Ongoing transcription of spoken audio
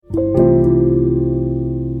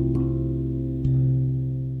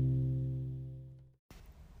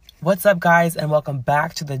What's up, guys, and welcome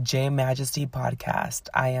back to the J Majesty podcast.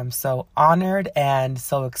 I am so honored and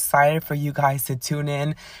so excited for you guys to tune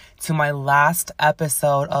in to my last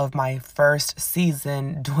episode of my first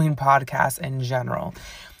season doing podcasts in general.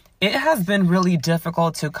 It has been really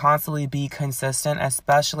difficult to constantly be consistent,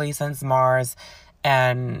 especially since Mars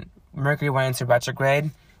and Mercury went into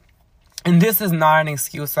retrograde. And this is not an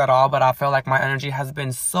excuse at all, but I feel like my energy has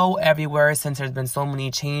been so everywhere since there's been so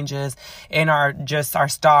many changes in our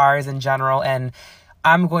stars in general. And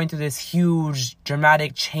I'm going through this huge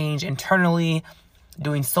dramatic change internally,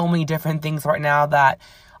 doing so many different things right now that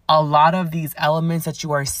a lot of these elements that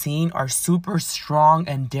you are seeing are super strong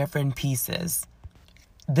and different pieces.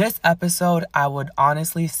 This episode, I would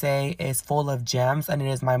honestly say, is full of gems, and it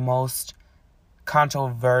is my most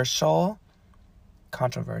controversial.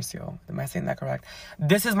 Am I saying that correct?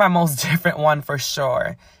 This is my most different one for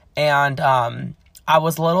sure. And I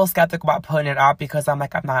was a little skeptical about putting it out because I'm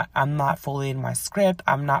not fully in my script.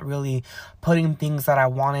 I'm not really putting things that I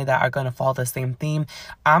wanted that are going to follow the same theme.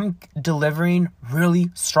 I'm delivering really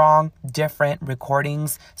strong, different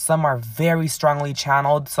recordings. Some are very strongly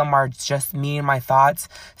channeled. Some are just me and my thoughts.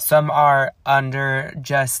 Some are under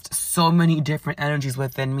just so many different energies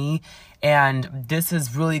within me. And this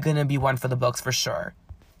is really going to be one for the books for sure.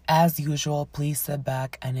 As usual, please sit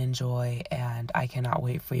back and enjoy. And I cannot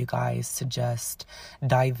wait for you guys to just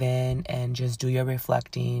dive in and just do your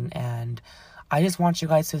reflecting. And I just want you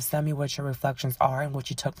guys to send me what your reflections are and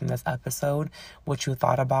what you took from this episode, what you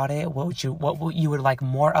thought about it, what you would like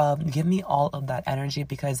more of. Give me all of that energy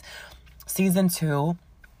because season 2...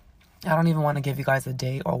 I don't even want to give you guys a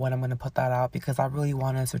date or when I'm going to put that out because I really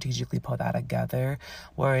want to strategically put that together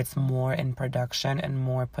where it's more in production and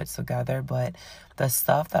more put together. But the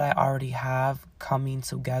stuff that I already have coming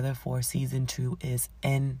together for season 2 is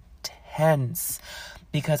intense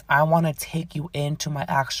because I want to take you into my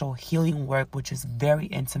actual healing work, which is very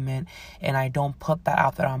intimate, and I don't put that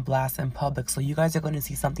out there on blast in public. So you guys are going to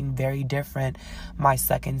see something very different my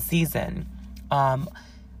second season.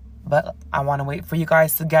 But I want to wait for you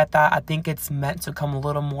guys to get that. I think it's meant to come a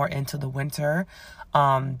little more into the winter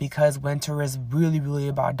because winter is really, really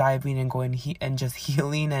about diving and going and just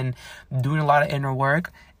healing and doing a lot of inner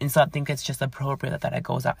work. And so I think it's just appropriate that it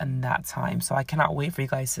goes out in that time. So I cannot wait for you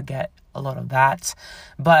guys to get a lot of that.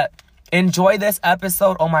 But enjoy this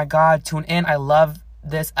episode. Oh my God, tune in. I love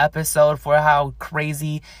this episode for how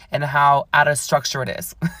crazy and how out of structure it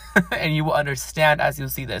is. And you will understand as you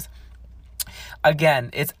see this. Again,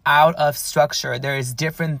 it's out of structure. There is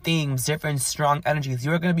different themes, different strong energies.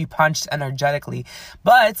 You are going to be punched energetically,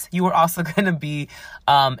 but you are also going to be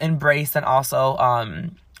embraced and also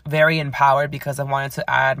very empowered because I wanted to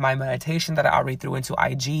add my meditation that I already threw into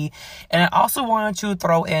IG. And I also wanted to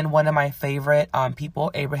throw in one of my favorite people,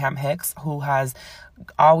 Abraham Hicks, who has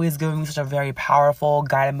always given me such a very powerful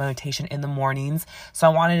guided meditation in the mornings. So I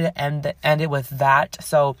wanted to end it with that.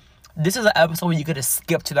 So this is an episode where you could just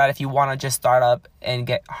skip to that if you want to just start up and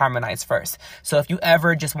get harmonized first. So if you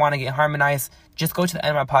ever just want to get harmonized, just go to the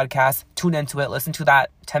end of my podcast, tune into it, listen to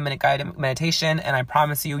that 10-minute guided meditation, and I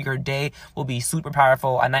promise you your day will be super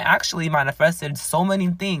powerful. And I actually manifested so many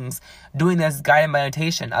things doing this guided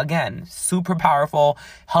meditation. Again, super powerful,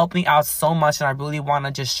 helped me out so much, and I really want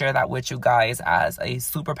to just share that with you guys as a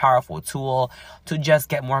super powerful tool to just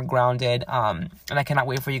get more grounded. And I cannot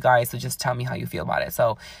wait for you guys to just tell me how you feel about it.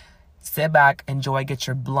 So sit back, enjoy, get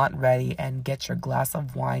your blunt ready, and get your glass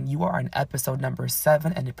of wine. You are on episode number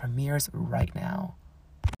 7, and it premieres right now.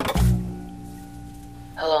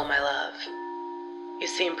 Hello, my love. You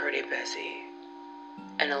seem pretty busy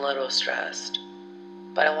and a little stressed,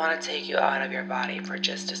 but I want to take you out of your body for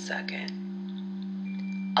just a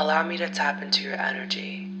second. Allow me to tap into your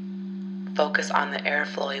energy. Focus on the air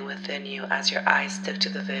flowing within you as your eyes stick to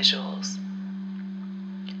the visuals.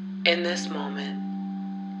 In this moment,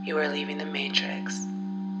 you are leaving the matrix.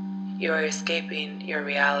 You are escaping your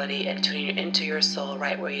reality and tuning into your soul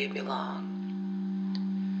right where you belong.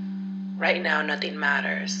 Right now, nothing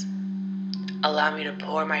matters. Allow me to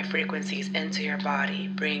pour my frequencies into your body,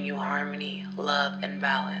 bringing you harmony, love, and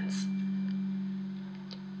balance.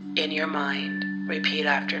 In your mind, repeat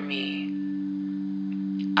after me.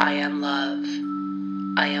 I am love.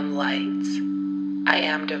 I am light. I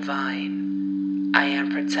am divine. I am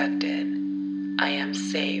protected. I am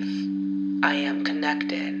safe. I am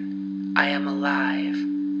connected. I am alive.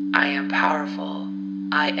 I am powerful.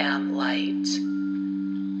 I am light.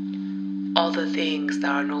 All the things that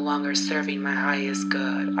are no longer serving my highest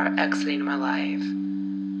good are exiting my life.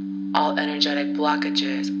 All energetic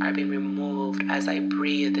blockages are being removed as I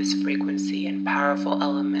breathe this frequency and powerful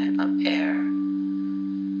element of air.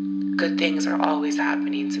 Good things are always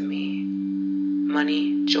happening to me.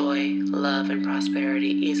 Money, joy, love, and prosperity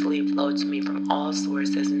easily flow to me from all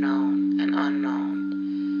sources known and unknown.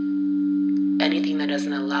 Anything that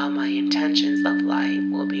doesn't allow my intentions of light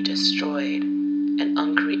will be destroyed and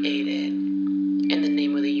uncreated in the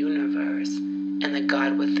name of the universe and the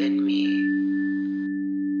God within me.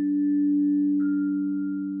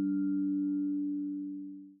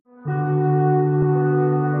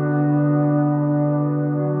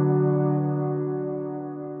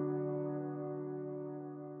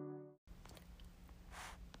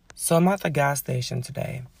 So I'm at the gas station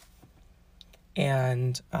today,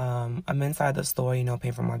 and I'm inside the store,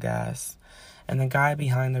 paying for my gas, and the guy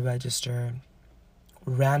behind the register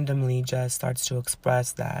randomly just starts to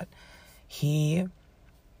express that he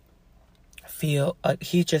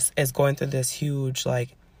just is going through this huge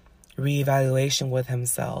reevaluation with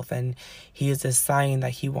himself, and he is deciding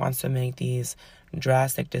that he wants to make these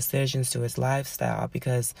drastic decisions to his lifestyle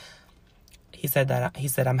because he said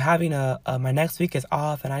I'm having my next week is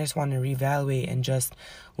off, and I just want to reevaluate and just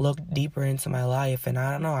look deeper into my life. And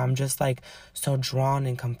I don't know, I'm just so drawn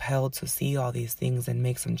and compelled to see all these things and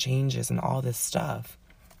make some changes and all this stuff.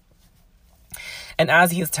 And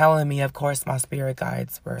as he's telling me, of course, my spirit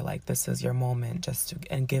guides were like, this is your moment,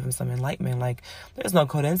 and give him some enlightenment. There's no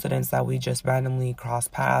coincidence that we just randomly cross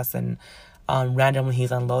paths and randomly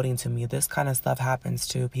he's unloading to me. This kind of stuff happens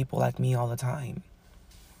to people like me all the time.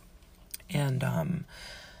 And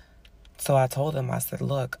so I told him, I said,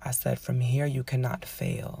 look, from here you cannot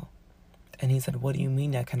fail. And he said, what do you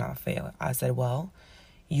mean I cannot fail? I said, well,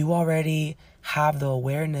 you already have the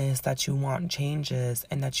awareness that you want changes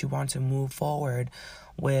and that you want to move forward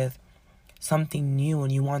with something new,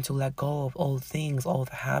 and you want to let go of old things, old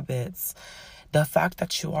habits. The fact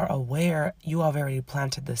that you are aware, you have already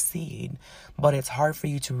planted the seed, but it's hard for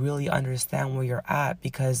you to really understand where you're at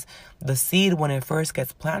because the seed, when it first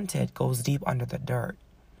gets planted, goes deep under the dirt.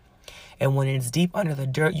 And when it's deep under the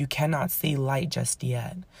dirt, you cannot see light just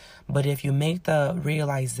yet. But if you make the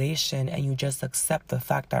realization and you just accept the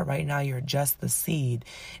fact that right now you're just the seed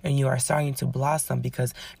and you are starting to blossom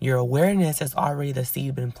because your awareness is already the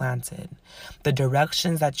seed been planted. The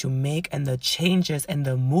directions that you make and the changes and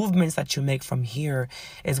the movements that you make from here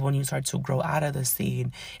is when you start to grow out of the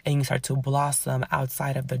seed and you start to blossom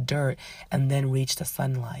outside of the dirt and then reach the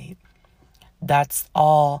sunlight. That's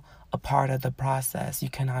all a part of the process. You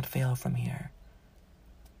cannot fail from here.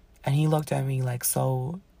 And he looked at me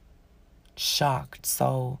so shocked,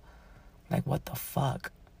 so what the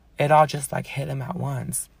fuck? It all just hit him at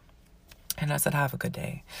once. And I said, have a good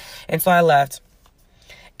day. And so I left.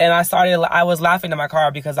 And I was laughing in my car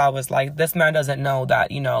because I was like, this man doesn't know that,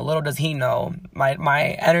 little does he know. My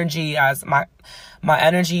energy as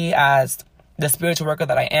the spiritual worker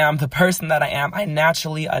that I am, the person that I am, I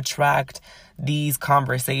naturally attract these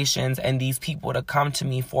conversations and these people to come to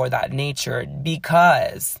me for that nature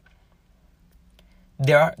because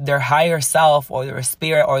their higher self or their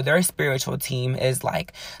spirit or their spiritual team is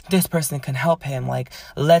this person can help him.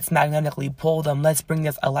 Let's magnetically pull them. Let's bring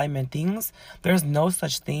this alignment things. There's no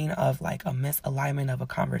such thing of a misalignment of a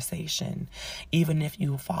conversation. Even if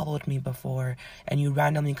you followed me before and you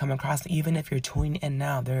randomly come across, even if you're tuning in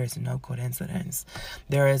now, there is no coincidence.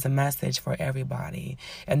 There is a message for everybody,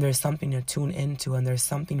 and there's something to tune into, and there's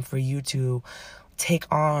something for you to take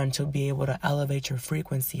on to be able to elevate your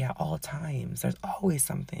frequency at all times. There's always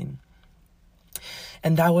something.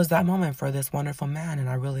 And that was that moment for this wonderful man. And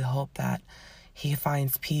I really hope that he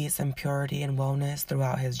finds peace and purity and wellness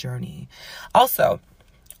throughout his journey. Also,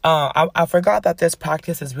 I forgot that this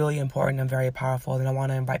practice is really important and very powerful, and I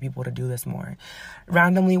want to invite people to do this more.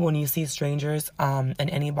 Randomly, when you see strangers and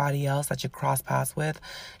anybody else that you cross paths with,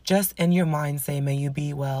 just in your mind say, may you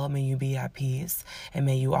be well, may you be at peace, and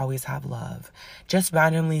may you always have love. Just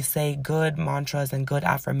randomly say good mantras and good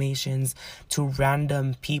affirmations to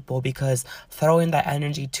random people, because throwing that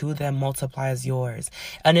energy to them multiplies yours.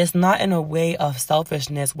 And it's not in a way of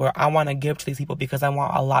selfishness where I want to give to these people because I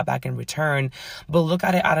want a lot back in return, but look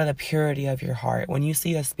at it out of the purity of your heart. When you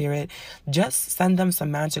see a spirit, just send them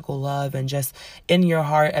some magical love, and just in your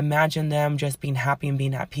heart imagine them just being happy and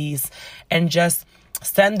being at peace, and just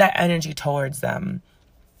send that energy towards them.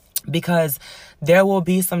 Because there will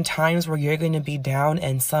be some times where you're going to be down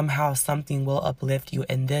and somehow something will uplift you,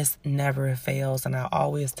 and this never fails. And I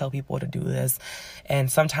always tell people to do this, and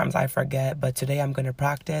sometimes I forget, but today I'm going to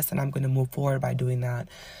practice and I'm going to move forward by doing that.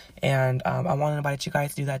 And I want to invite you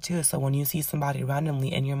guys to do that too. So when you see somebody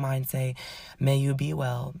randomly in your mind, say, may you be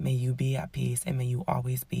well, may you be at peace, and may you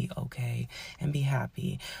always be okay and be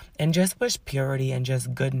happy. And just wish purity and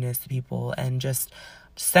just goodness to people, and just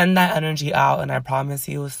send that energy out. And I promise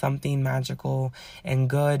you, something magical and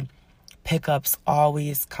good Pickups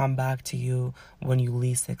always come back to you when you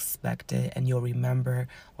least expect it, and you'll remember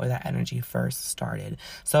where that energy first started.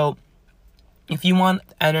 So if you want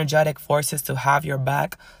energetic forces to have your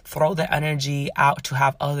back, throw the energy out to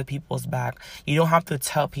have other people's back. You don't have to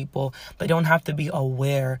tell people. They don't have to be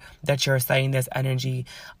aware that you're saying this energy.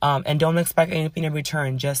 And don't expect anything in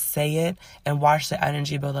return. Just say it and watch the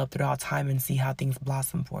energy build up throughout time and see how things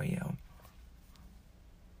blossom for you.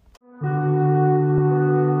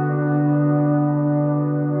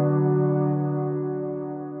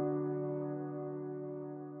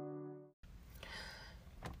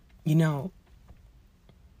 You know,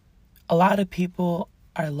 a lot of people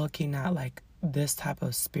are looking at like this type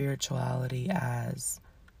of spirituality as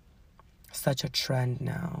such a trend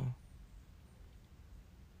now.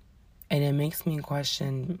 And it makes me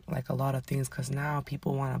question like a lot of things, because now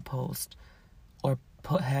people want to post or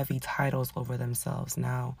put heavy titles over themselves.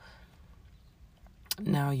 Now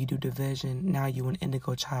you do division. Now you an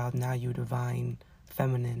indigo child. Now you divine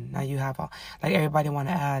feminine. Now you have all, like, everybody want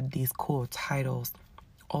to add these cool titles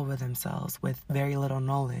over themselves with very little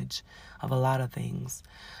knowledge of a lot of things.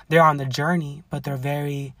 They're on the journey, but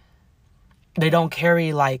they don't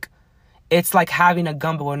carry, like, it's like having a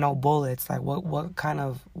gun but with no bullets. Like, what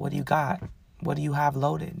do you got? What do you have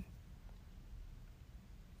loaded?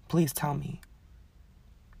 Please tell me.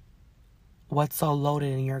 What's so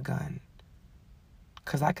loaded in your gun?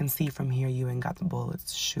 Because I can see from here you ain't got the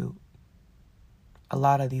bullets to shoot. A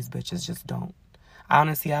lot of these bitches just don't.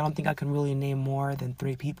 Honestly, I don't think I can really name more than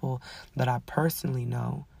 3 people that I personally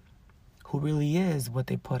know who really is what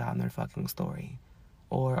they put on their fucking story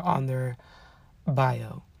or on their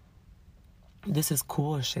bio. This is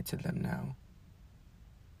cool shit to them now.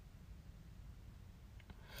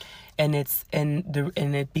 And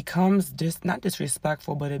it becomes just not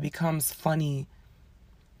disrespectful, but it becomes funny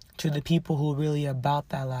to the people who really about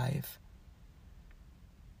that life.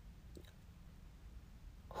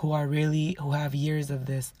 Who have years of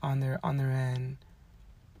this on their end.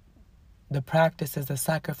 The practices, the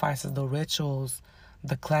sacrifices, the rituals,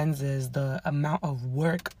 the cleanses, the amount of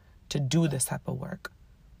work to do this type of work.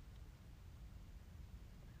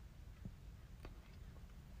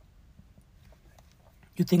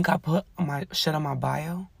 You think I put my shit on my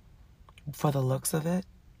bio for the looks of it?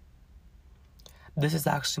 This is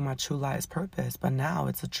actually my true life's purpose, but now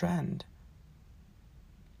it's a trend.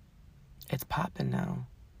 It's popping now.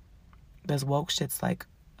 This woke shit's like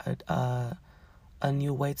a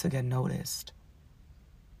new way to get noticed.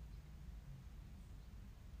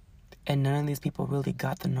 And none of these people really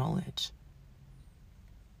got the knowledge.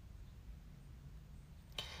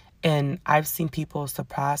 And I've seen people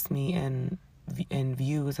surpass me in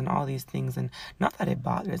views and all these things. And not that it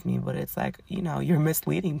bothers me, but it's like, you're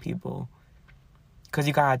misleading people. Because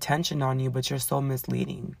you got attention on you, but you're so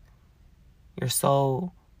misleading. You're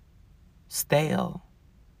so stale.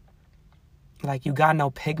 Like, you got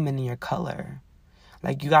no pigment in your color.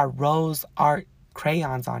 Like, you got rose art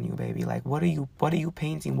crayons on you, baby. Like, what are you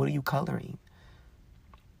painting? What are you coloring?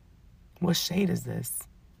 What shade is this?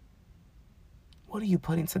 What are you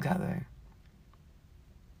putting together?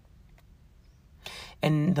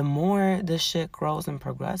 And the more this shit grows and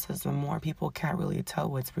progresses, the more people can't really tell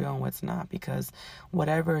what's real and what's not, because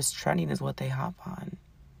whatever is trending is what they hop on.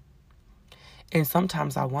 And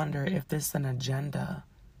sometimes I wonder if this is an agenda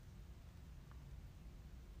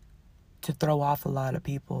to throw off a lot of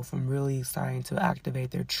people from really starting to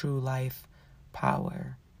activate their true life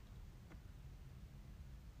power.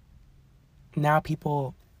 Now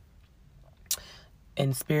people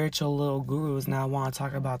and spiritual little gurus now want to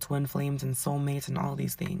talk about twin flames and soulmates and all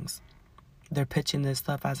these things. They're pitching this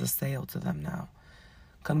stuff as a sale to them now.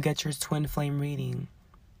 Come get your twin flame reading.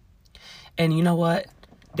 And you know what?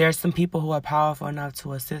 There's some people who are powerful enough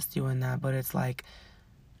to assist you in that, but it's like,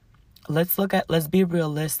 let's be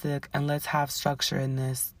realistic and let's have structure in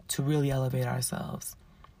this to really elevate ourselves.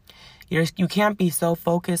 You can't be so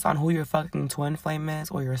focused on who your fucking twin flame is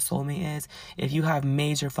or your soulmate is if you have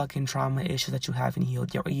major fucking trauma issues that you haven't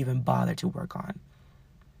healed yet or even bothered to work on.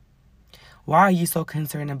 Why are you so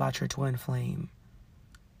concerned about your twin flame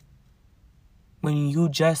when you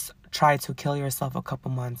just tried to kill yourself a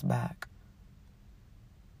couple months back?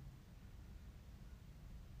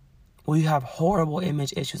 Where you have horrible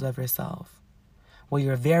image issues of yourself, where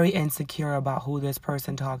you're very insecure about who this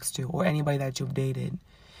person talks to or anybody that you've dated.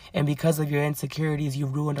 And because of your insecurities,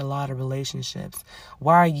 you've ruined a lot of relationships.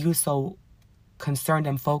 Why are you so concerned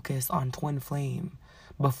and focused on twin flame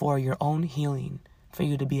before your own healing for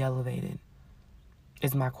you to be elevated?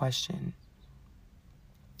 Is my question.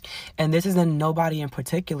 And this isn't nobody in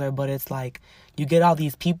particular, but it's like you get all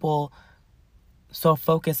these people so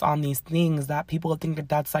focused on these things that people think that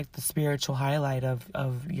that's like the spiritual highlight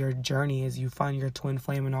of your journey, is you find your twin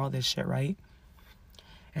flame and all this shit, right?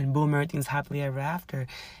 And boom, everything's happily ever after.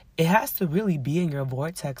 It has to really be in your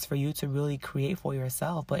vortex for you to really create for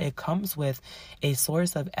yourself. But it comes with a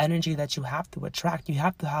source of energy that you have to attract. You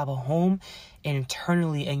have to have a home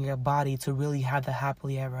internally in your body to really have the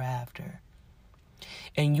happily ever after.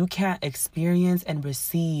 And you can't experience and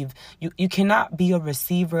receive. You cannot be a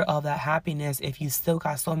receiver of that happiness if you still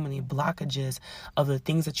got so many blockages of the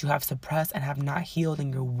things that you have suppressed and have not healed,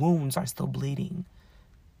 and your wounds are still bleeding.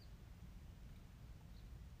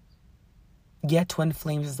 Yet twin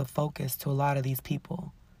flames is the focus to a lot of these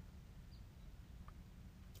people.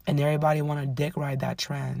 And everybody want to dick ride that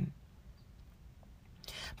trend.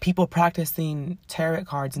 People practicing tarot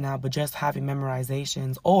cards now, but just having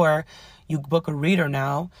memorizations. Or you book a reader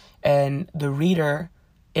now, and the reader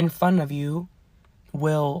in front of you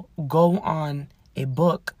will go on a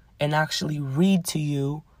book and actually read to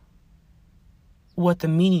you what the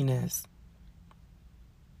meaning is.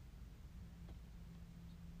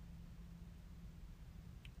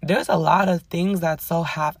 There's a lot of things that's so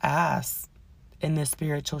half-assed in this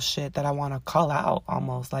spiritual shit that I want to call out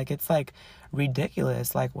almost. Like, it's like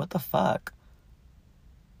ridiculous. Like, what the fuck?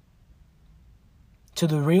 To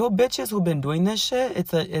the real bitches who've been doing this shit,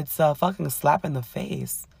 it's a fucking slap in the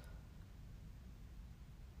face.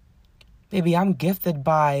 Baby, I'm gifted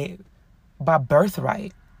by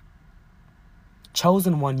birthright.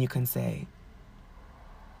 Chosen one, you can say.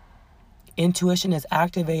 Intuition is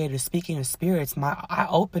activated. Speaking of spirits, I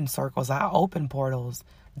open circles, I open portals,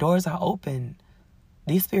 doors are open.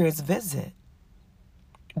 These spirits visit.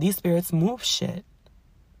 These spirits move shit.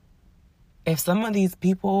 If some of these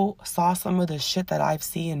people saw some of the shit that I've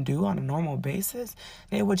seen and do on a normal basis,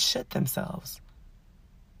 they would shit themselves.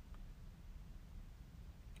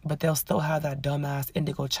 But they'll still have that dumbass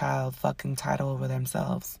indigo child fucking title over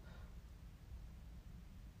themselves.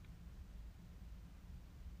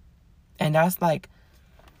 And that's like,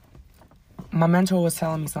 my mentor was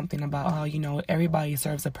telling me something about how, everybody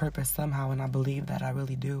serves a purpose somehow, and I believe that, I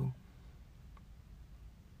really do.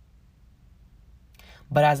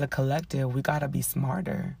 But as a collective, we gotta be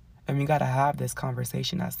smarter, and we gotta have this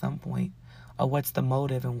conversation at some point of what's the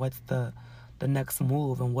motive and what's the next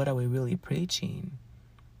move and what are we really preaching.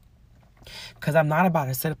 Because I'm not about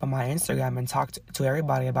to sit up on my Instagram and talk to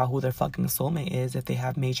everybody about who their fucking soulmate is if they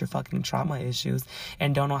have major fucking trauma issues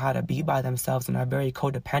and don't know how to be by themselves and are very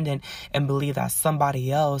codependent and believe that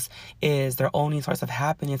somebody else is their only source of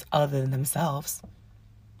happiness other than themselves.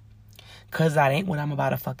 Because that ain't what I'm about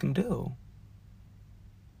to fucking do.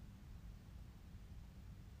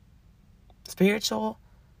 Spiritual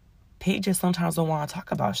pages sometimes don't want to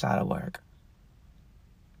talk about shadow work.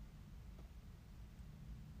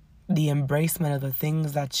 The embracement of the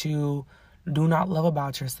things that you do not love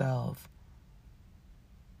about yourself.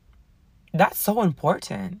 That's so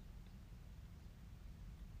important.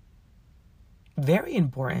 Very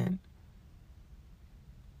important.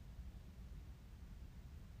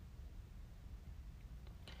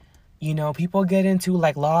 People get into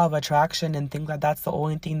like law of attraction and think that that's the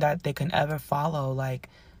only thing that they can ever follow. Like,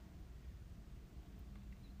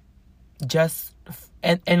 just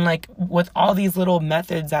and like with all these little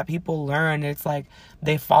methods that people learn, it's like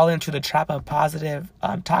they fall into the trap of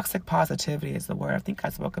toxic positivity is the word. I think I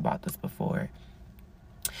spoke about this before.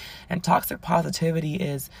 And toxic positivity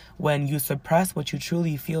is when you suppress what you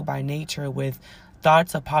truly feel by nature with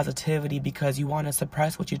thoughts of positivity because you want to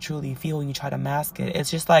suppress what you truly feel and you try to mask it.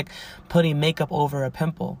 It's just like putting makeup over a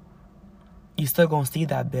pimple. You still gonna see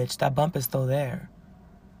that bitch. That bump is still there.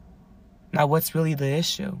 Now, what's really the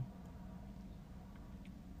issue?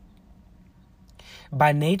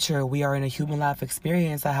 By nature, we are in a human life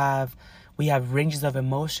experience we have ranges of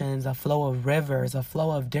emotions, a flow of rivers, a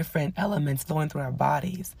flow of different elements flowing through our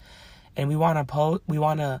bodies. And we want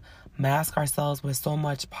to mask ourselves with so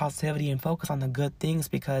much positivity and focus on the good things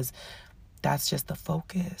because that's just the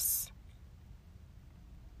focus.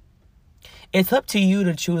 It's up to you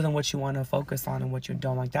to choose on what you want to focus on and what you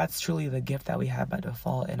don't. Like, that's truly the gift that we have by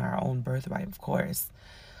default in our own birthright, of course.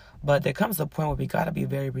 But there comes a point where we got to be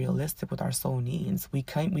very realistic with our soul needs. We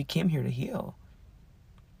came here to heal.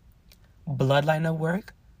 Bloodline of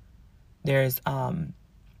work. There's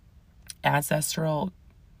ancestral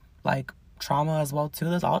like trauma as well too.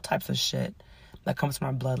 There's all types of shit that comes from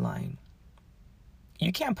our bloodline.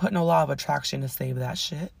 You can't put no law of attraction to save that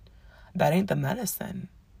shit. That ain't the medicine.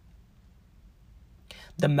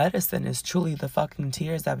 The medicine is truly the fucking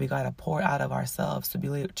tears that we gotta pour out of ourselves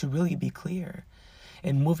to really be clear.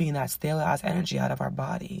 And moving that stale ass energy out of our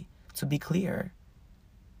body to be clear.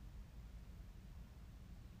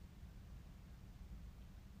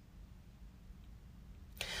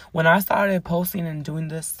 When I started posting and doing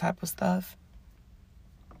this type of stuff,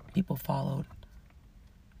 people followed.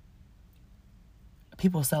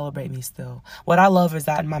 People celebrate me still. What I love is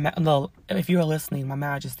that if you're listening, my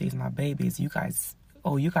majesties, my babies, you guys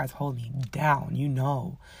hold me down. You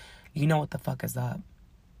know what the fuck is up.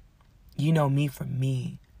 You know me for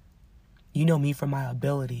me. You know me for my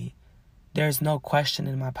ability. There's no question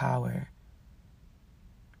in my power.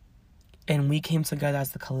 And we came together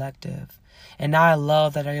as a collective. And now I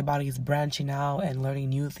love that everybody's branching out and learning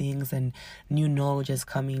new things, and new knowledge is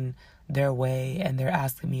coming their way, and they're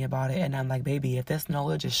asking me about it. And I'm like, baby, if this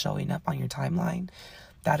knowledge is showing up on your timeline,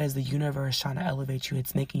 that is the universe trying to elevate you.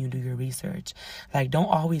 It's making you do your research. Like, don't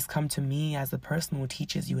always come to me as the person who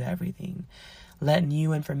teaches you everything. Let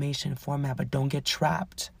new information format, but don't get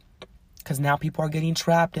trapped. Because now people are getting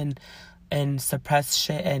trapped and suppressed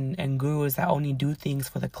shit and gurus that only do things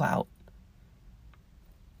for the clout.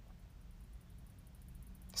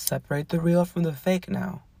 Separate the real from the fake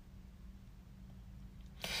now.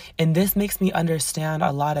 And this makes me understand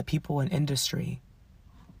a lot of people in industry.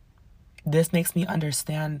 This makes me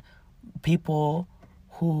understand people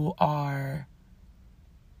who are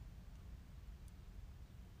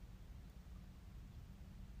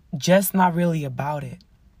just not really about it.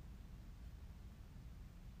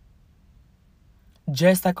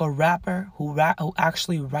 Just like a rapper who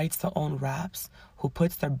actually writes their own raps, who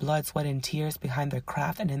puts their blood, sweat, and tears behind their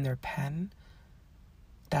craft and in their pen.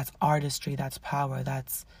 That's artistry, that's power,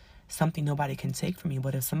 that's something nobody can take from you.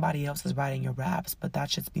 But if somebody else is writing your raps, but that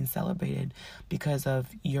shit's being celebrated because of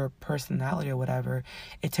your personality or whatever,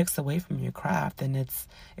 it takes away from your craft, and it's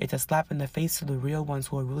a slap in the face to the real ones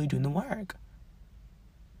who are really doing the work.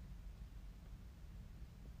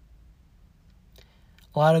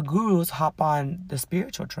 A lot of gurus hop on the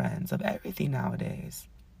spiritual trends of everything nowadays.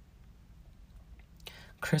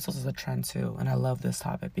 Crystals is a trend too, and I love this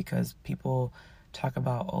topic because people talk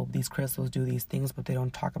about, oh, these crystals do these things, but they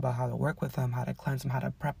don't talk about how to work with them, how to cleanse them, how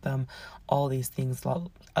to prep them, all these things.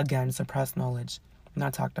 Again, suppressed knowledge,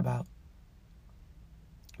 not talked about,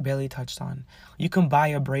 barely touched on. You can buy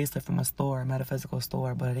a bracelet from a store, a metaphysical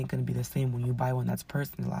store, but it ain't going to be the same when you buy one that's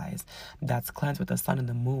personalized, that's cleansed with the sun and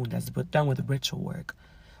the moon, that's done with ritual work,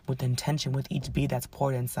 with intention, with each bead that's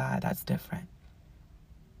poured inside. That's different.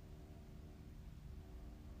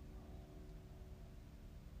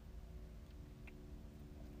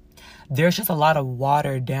 There's just a lot of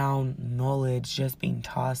watered down knowledge just being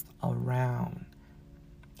tossed around.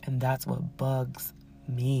 And that's what bugs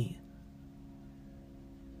me.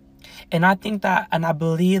 And I think that, and I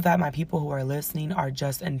believe that my people who are listening are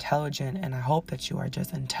just intelligent, and I hope that you are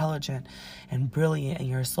just intelligent and brilliant, and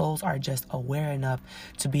your souls are just aware enough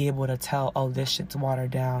to be able to tell, oh, this shit's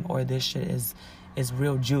watered down, or this shit is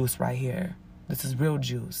real juice right here. This is real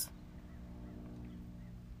juice.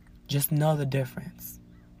 Just know the difference.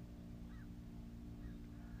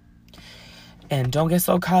 And don't get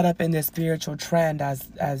so caught up in this spiritual trend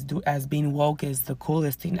as being woke is the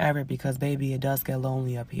coolest thing ever, because, baby, it does get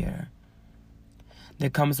lonely up here. There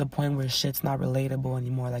comes a point where shit's not relatable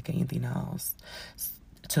anymore like anything else.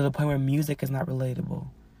 To the point where music is not relatable.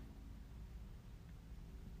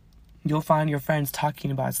 You'll find your friends talking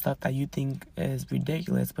about stuff that you think is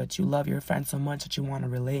ridiculous, but you love your friend so much that you want to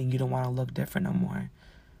relate and you don't want to look different no more.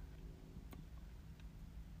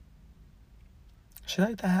 Shit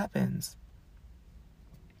like that happens.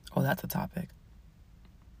 Oh, that's a topic.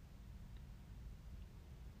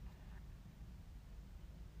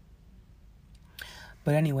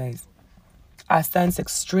 But anyways, I sense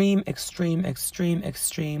extreme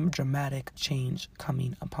dramatic change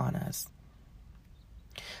coming upon us.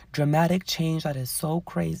 Dramatic change that is so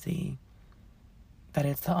crazy that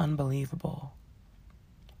it's unbelievable.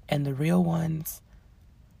 And the real ones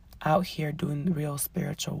out here doing real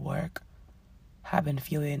spiritual work have been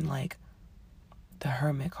feeling like the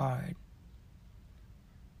hermit card.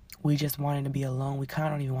 We just wanted to be alone. We kind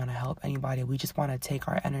of don't even want to help anybody. We just want to take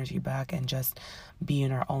our energy back and just be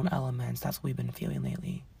in our own elements. That's what we've been feeling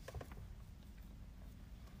lately.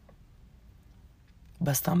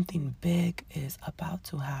 But something big is about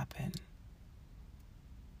to happen.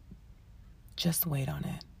 Just wait on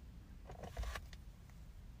it.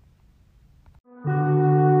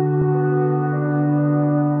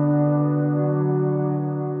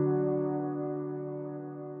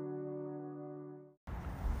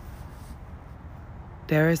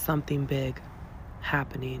 There is something big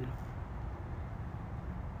happening.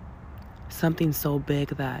 Something so big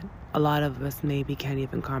that a lot of us maybe can't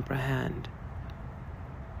even comprehend.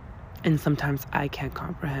 And sometimes I can't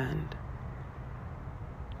comprehend.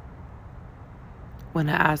 When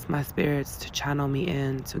I ask my spirits to channel me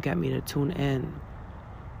in, to get me to tune in,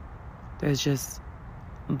 There's just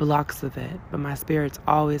blocks of it. But my spirits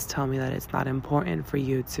always tell me that it's not important for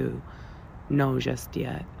you to know just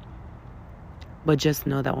yet. But just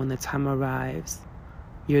know that when the time arrives,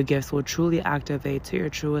 your gifts will truly activate to your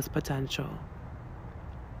truest potential.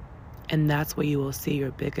 And that's where you will see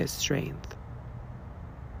your biggest strength.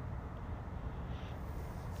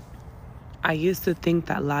 I used to think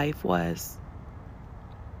that life was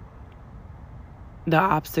the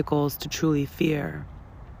obstacles to truly fear.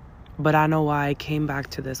 But I know why I came back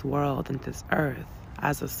to this world and this earth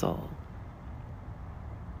as a soul.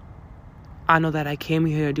 I know that I came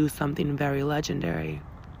here to do something very legendary.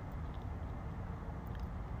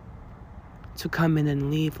 To come in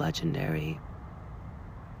and leave legendary.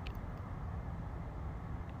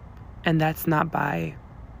 And that's not by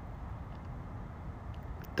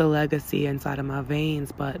the legacy inside of my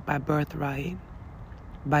veins, but by birthright,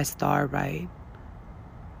 by star right,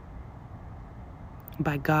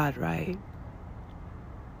 by God right.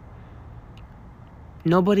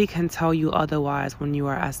 Nobody can tell you otherwise when you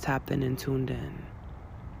are as tapped in and tuned in.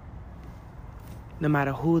 No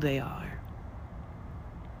matter who they are.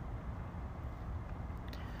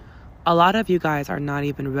 A lot of you guys are not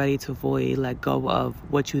even ready to fully let go of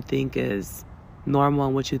what you think is normal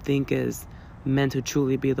and what you think is meant to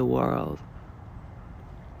truly be the world.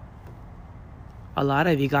 A lot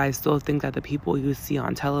of you guys still think that the people you see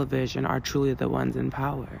on television are truly the ones in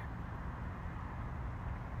power.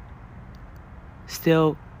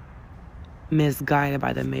 Still misguided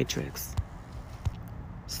by the matrix.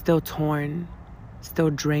 Still torn. Still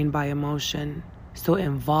drained by emotion. Still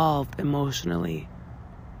involved emotionally.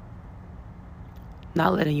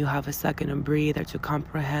 Not letting you have a second to breathe or to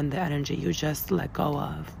comprehend the energy you just let go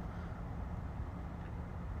of.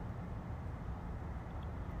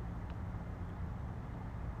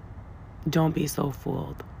 Don't be so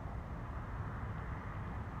fooled.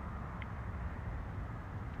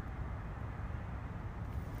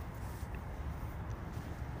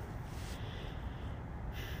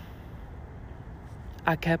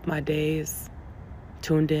 I kept my days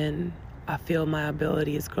tuned in. I feel my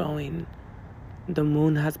ability is growing. The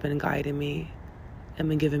moon has been guiding me and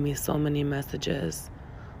been giving me so many messages.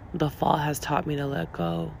 The fall has taught me to let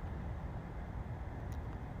go.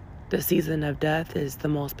 The season of death is the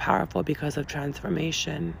most powerful because of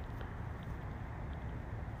transformation.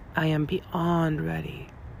 I am beyond ready.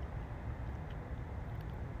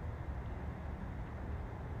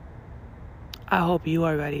 I hope you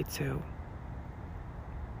are ready too.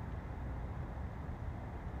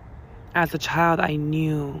 As a child, I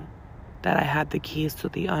knew that I had the keys to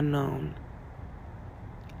the unknown.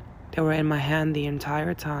 They were in my hand the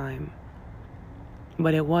entire time.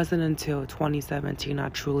 But it wasn't until 2017 I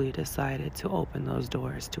truly decided to open those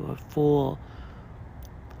doors to a full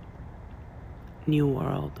new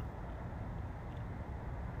world.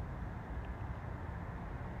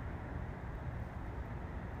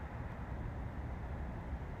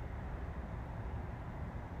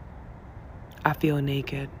 I feel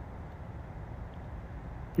naked.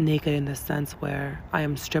 Naked in the sense where I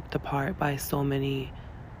am stripped apart by so many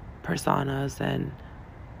personas and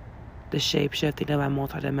the shape-shifting of my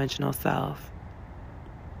multidimensional self.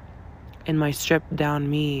 And my stripped down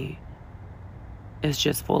me is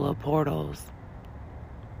just full of portals.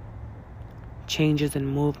 Changes in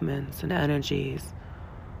movements and energies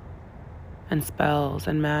and spells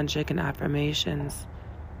and magic and affirmations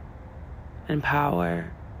and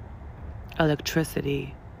power,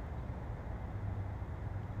 electricity.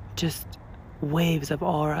 Just waves of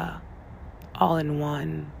aura, all in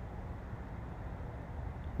one.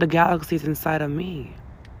 The galaxy's inside of me.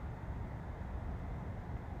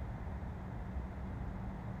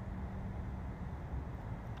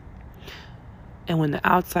 And when the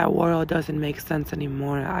outside world doesn't make sense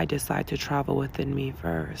anymore, I decide to travel within me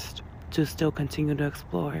first, to still continue to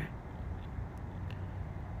explore.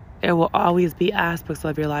 There will always be aspects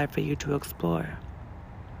of your life for you to explore,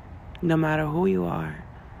 no matter who you are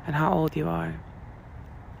and how old you are.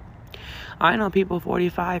 I know people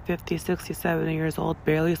 45, 50, 60, 70 years old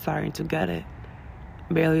barely starting to get it,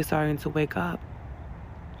 barely starting to wake up.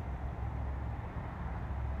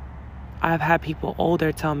 I've had people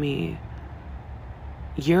older tell me,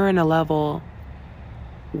 you're in a level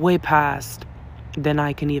way past than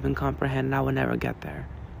I can even comprehend, and I will never get there.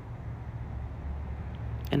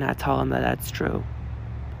 And I tell them that that's true,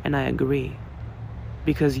 and I agree,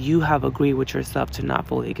 because you have agreed with yourself to not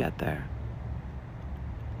fully get there.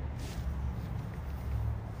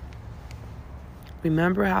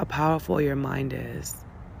 Remember how powerful your mind is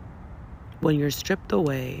when you're stripped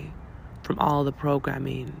away from all the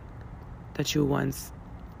programming that you once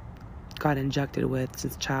got injected with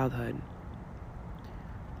since childhood.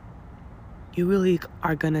 You really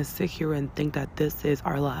are going to sit here and think that this is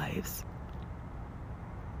our lives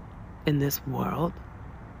in this world?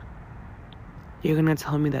 You're going to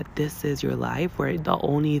tell me that this is your life, where the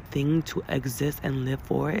only thing to exist and live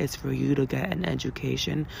for is for you to get an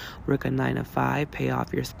education, work a 9-to-5, pay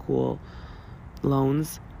off your school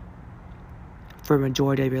loans for a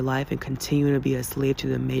majority of your life, and continue to be a slave to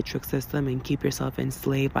the matrix system and keep yourself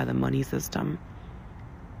enslaved by the money system?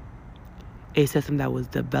 A system that was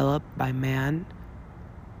developed by man,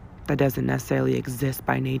 that doesn't necessarily exist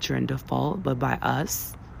by nature and default, but by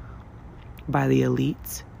us, by the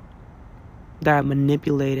elites, that are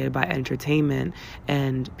manipulated by entertainment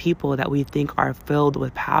and people that we think are filled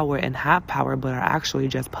with power and have power, but are actually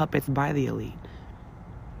just puppets by the elite.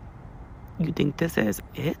 You think this is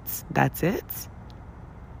it? That's it?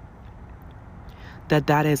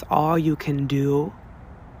 That is all you can do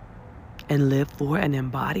and live for and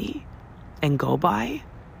embody and go by?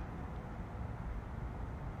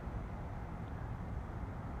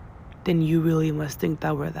 Then you really must think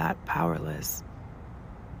that we're that powerless.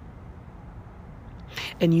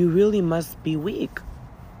 And you really must be weak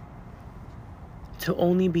to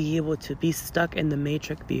only be able to be stuck in the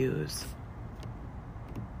matrix views.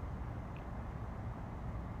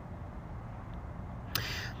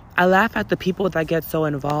 I laugh at the people that get so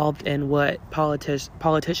involved in what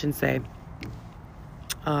politicians say.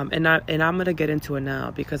 And I'm going to get into it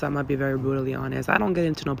now, because I'm going to be very brutally honest. I don't get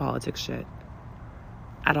into no politics shit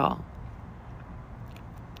at all.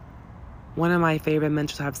 One of my favorite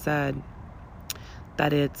mentors have said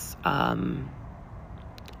that it's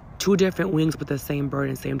two different wings with the same bird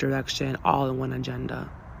in the same direction, all in one agenda.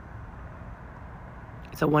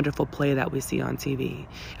 It's a wonderful play that we see on TV.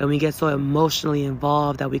 And we get so emotionally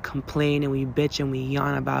involved that we complain and we bitch and we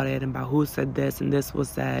yawn about it, and about who said this and this was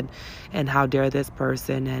said and how dare this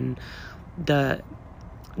person, and the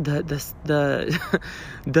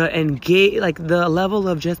engage, like the level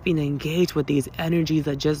of just being engaged with these energies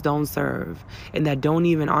that just don't serve and that don't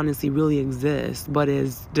even honestly really exist, but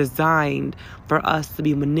is designed for us to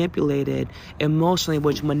be manipulated emotionally,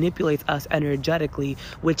 which manipulates us energetically,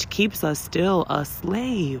 which keeps us still a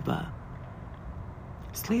slave.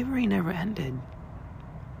 Slavery never ended.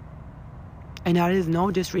 And that is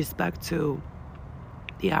no disrespect to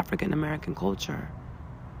the African American culture.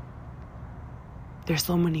 There's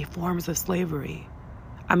so many forms of slavery.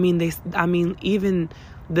 I mean, even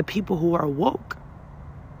the people who are woke.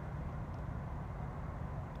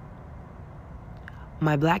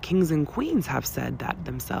 My black kings and queens have said that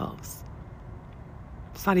themselves.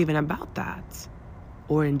 It's not even about that.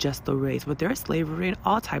 Or in just the race, but there's slavery in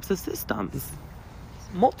all types of systems.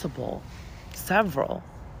 Multiple. Several.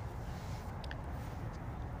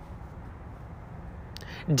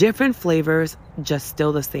 Different flavors, just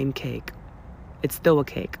still the same cake. It's still a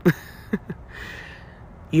cake.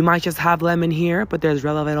 You might just have lemon here, but there's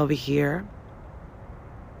red velvet over here.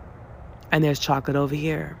 And there's chocolate over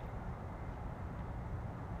here.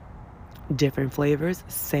 Different flavors,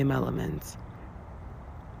 same elements.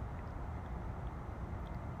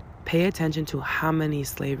 Pay attention to how many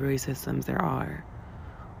slavery systems there are.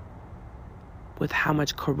 With how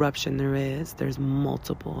much corruption there is. There's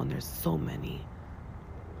multiple, and there's so many.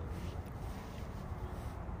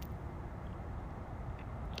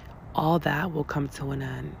 All that will come to an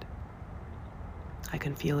end. I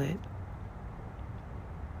can feel it.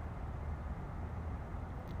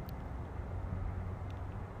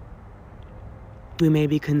 We may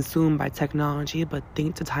be consumed by technology, but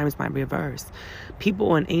think the times might reverse.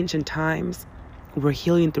 People in ancient times were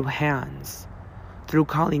healing through hands, through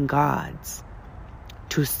calling gods,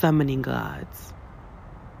 to summoning gods.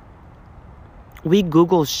 We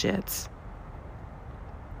Google shit.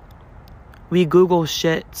 We Google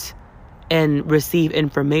shit and receive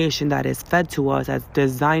information that is fed to us, that's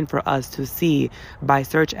designed for us to see by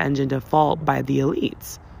search engine default, by the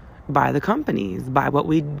elites, by the companies, by what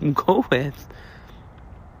we go with.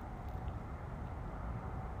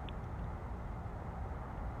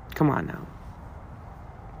 Come on now.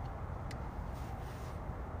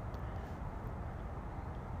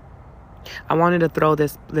 I wanted to throw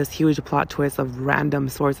this huge plot twist of random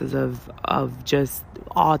sources of just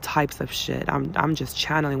all types of shit. I'm just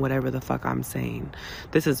channeling whatever the fuck I'm saying.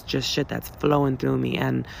 This is just shit that's flowing through me,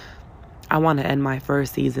 and I want to end my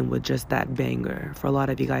first season with just that banger for a lot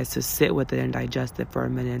of you guys to sit with it and digest it for a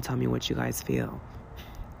minute and tell me what you guys feel.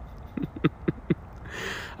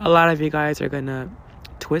 A lot of you guys are gonna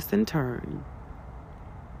twist and turn.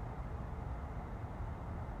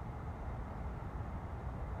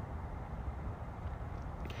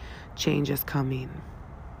 Change is coming.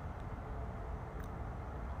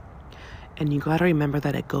 And you gotta remember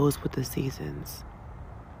that it goes with the seasons.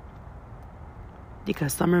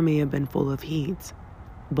 Because summer may have been full of heat,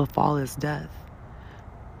 but fall is death.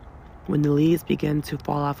 When the leaves begin to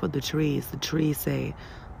fall off of the trees say,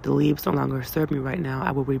 the leaves no longer serve me right now. I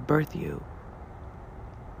will rebirth you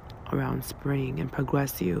around spring and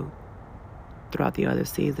progress you throughout the other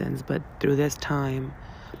seasons. But through this time,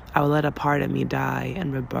 I will let a part of me die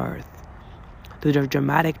and rebirth through the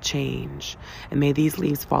dramatic change. And may these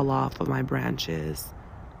leaves fall off of my branches.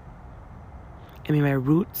 And may my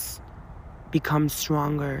roots become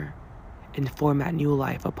stronger and form that new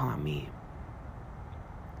life upon me.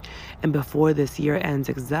 And before this year ends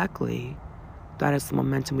exactly, that is the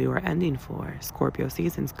momentum we were ending for. Scorpio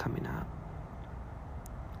season's coming up.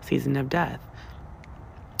 Season of death.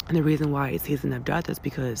 And the reason why it's season of death is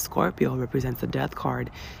because Scorpio represents the death card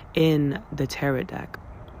in the tarot deck.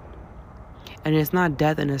 And it's not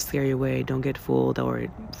death in a scary way. Don't get fooled or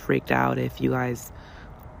freaked out if you guys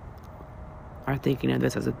are thinking of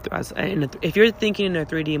this if you're thinking in a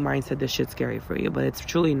 3D mindset, this shit's scary for you, but it's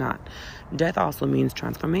truly not. Death also means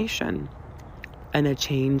transformation and a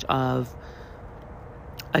change of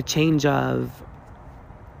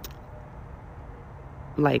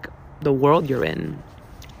like the world you're in,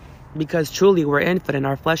 because truly we're infinite and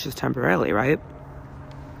our flesh is temporarily, right?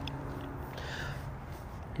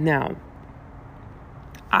 Now,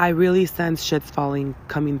 I really sense shit's coming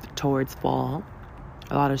towards fall.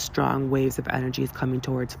 A lot of strong waves of energy is coming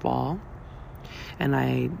towards fall. And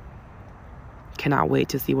I cannot wait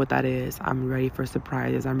to see what that is. I'm ready for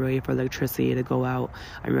surprises. I'm ready for electricity to go out.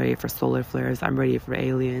 I'm ready for solar flares. I'm ready for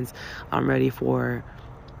aliens. I'm ready for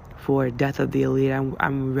death of the elite.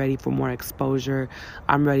 I'm ready for more exposure.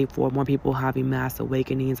 I'm ready for more people having mass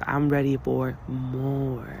awakenings. I'm ready for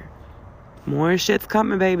more. More shit's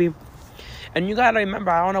coming, baby. And you gotta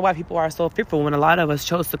remember, I don't know why people are so fearful when a lot of us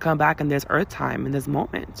chose to come back in this earth time, in this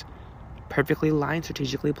moment. Perfectly aligned,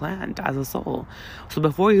 strategically planned as a soul. So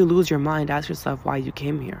before you lose your mind, ask yourself why you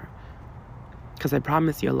came here. Because I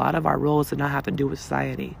promise you, a lot of our roles did not have to do with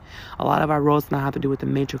society. A lot of our roles did not have to do with the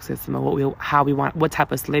matrix system or what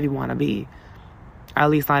type of slave we want to be. At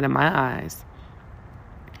least not in my eyes.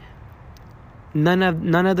 None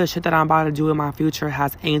of the shit that I'm about to do in my future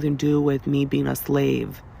has anything to do with me being a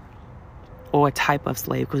slave. Or a type of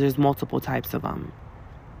slave, because there's multiple types of them.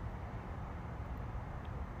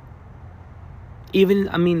 Even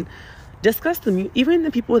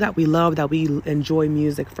the people that we love, that we enjoy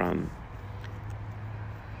music from.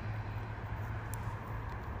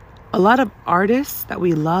 A lot of artists that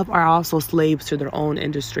we love are also slaves to their own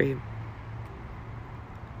industry.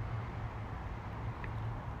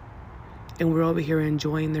 And we're over here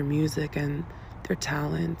enjoying their music and their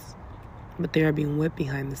talents, but they are being whipped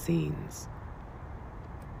behind the scenes.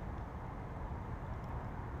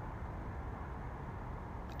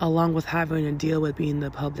 Along with having to deal with being in the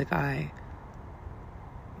public eye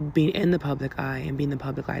and being the public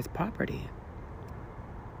eye's property.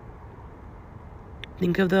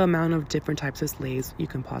 Think of the amount of different types of slaves you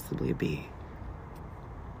can possibly be.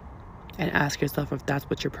 And ask yourself if that's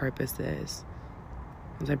what your purpose is.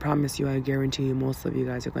 Because I promise you, I guarantee you, most of you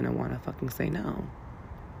guys are going to want to fucking say no.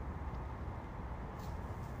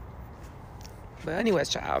 But anyways,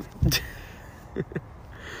 child.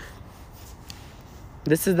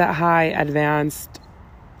 This is that high advanced.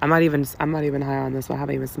 I'm not even high on this one. I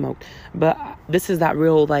haven't even smoked. But this is that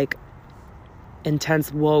real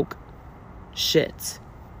intense woke shit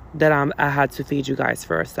that I had to feed you guys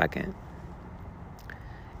for a second.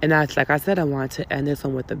 And that's, like I said, I wanted to end this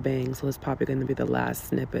one with a bang. So it's probably going to be the last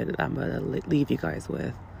snippet I'm going to leave you guys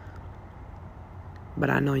with. But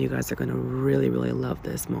I know you guys are going to really, really love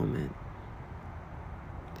this moment.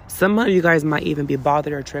 Some of you guys might even be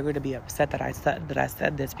bothered or triggered to be upset that I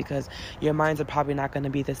said this, because your minds are probably not going to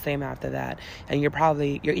be the same after that. And your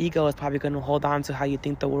ego is probably going to hold on to how you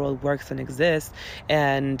think the world works and exists.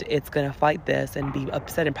 And it's going to fight this and be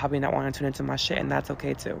upset and probably not want to tune into my shit. And that's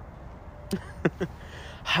okay too.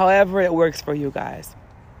 However it works for you guys.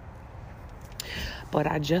 But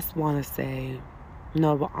I just want to say,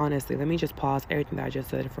 no, but honestly, let me just pause everything that I just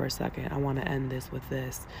said for a second. I want to end this with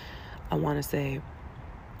this. I want to say,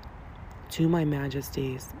 to my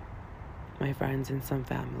majesties, my friends and some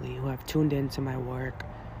family who have tuned into my work,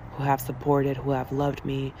 who have supported, who have loved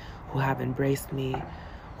me, who have embraced me,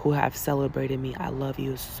 who have celebrated me, I love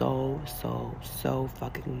you so, so, so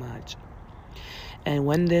fucking much. And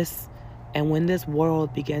when this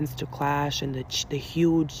world begins to clash and the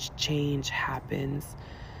huge change happens,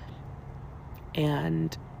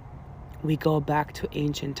 and we go back to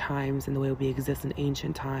ancient times and the way we exist in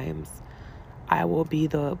ancient times, I will be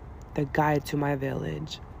the guide to my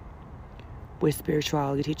village, with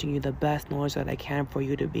spirituality, teaching you the best knowledge that I can for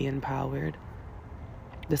you to be empowered.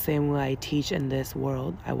 The same way I teach in this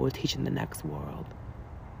world, I will teach in the next world.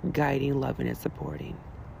 Guiding, loving, and supporting.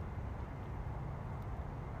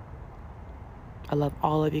 I love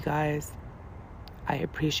all of you guys. I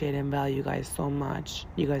appreciate and value you guys so much.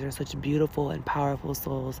 You guys are such beautiful and powerful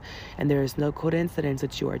souls. And there is no coincidence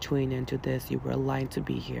that you are tuning into this. You were aligned to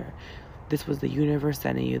be here. This was the universe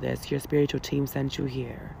sending you this. Your spiritual team sent you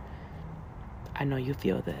here. I know you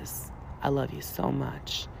feel this. I love you so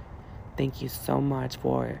much. Thank you so much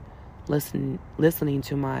for listening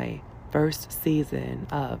to my first season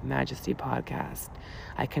of Majesty Podcast.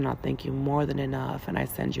 I cannot thank you more than enough, and I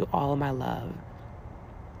send you all of my love.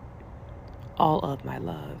 All of my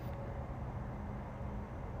love.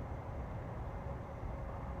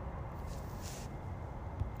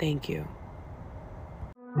 Thank you.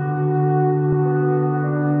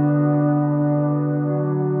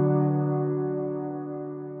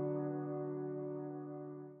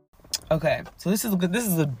 Okay, so this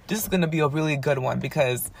is gonna be a really good one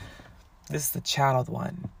because this is the channeled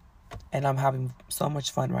one, and I'm having so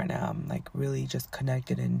much fun right now. I'm like really just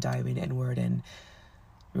connected and diving inward and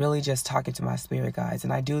really just talking to my spirit guides.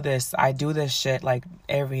 And I do this shit like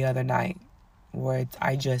every other night, where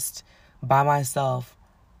I just by myself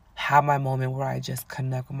have my moment where I just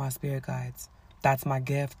connect with my spirit guides. That's my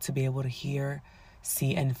gift, to be able to hear,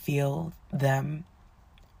 see, and feel them,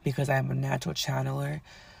 because I am a natural channeler.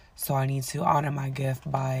 So I need to honor my gift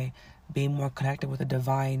by being more connected with the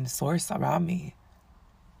divine source around me.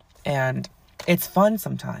 And it's fun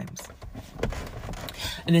sometimes.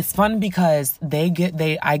 And it's fun because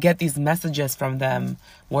I get these messages from them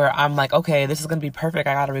where I'm like, okay, this is going to be perfect.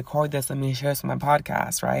 I got to record this. Let me share this on my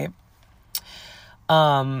podcast, right?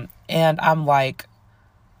 And I'm like,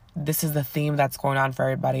 this is the theme that's going on for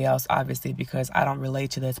everybody else, obviously, because I don't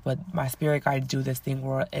relate to this, but my spirit guides do this thing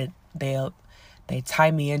where they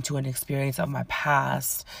tie me into an experience of my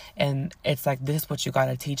past, and it's like, this is what you got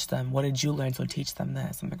to teach them. What did you learn? So teach them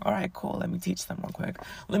this. I'm like, all right, cool. Let me teach them real quick.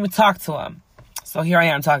 Let me talk to them. So here I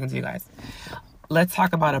am talking to you guys. Let's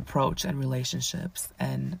talk about approach and relationships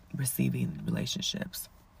and receiving relationships.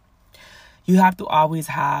 You have to always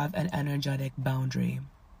have an energetic boundary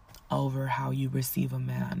over how you receive a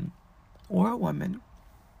man or a woman.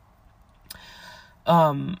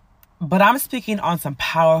 But I'm speaking on some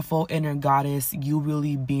powerful inner goddess, you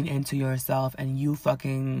really being into yourself and you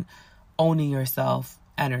fucking owning yourself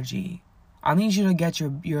energy. I need you to get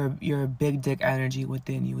your big dick energy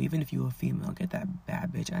within you. Even if you're a female, get that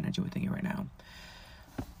bad bitch energy within you right now.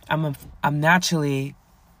 I'm naturally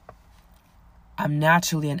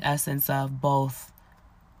an essence of both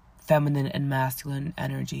feminine and masculine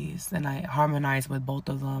energies, and I harmonize with both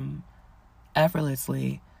of them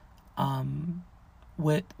effortlessly.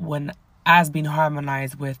 As being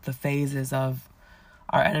harmonized with the phases of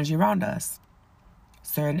our energy around us.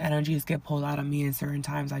 Certain energies get pulled out of me, and certain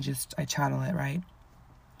times I channel it, right?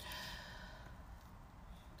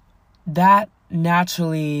 That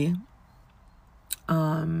naturally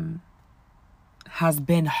has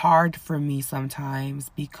been hard for me sometimes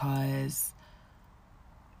because,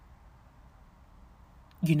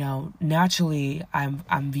 you know, naturally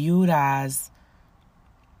I'm viewed as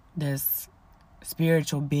this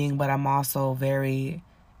spiritual being, but I'm also very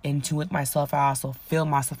in tune with myself. I also feel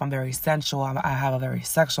myself. I'm very sensual. I have a very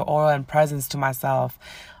sexual aura and presence to myself.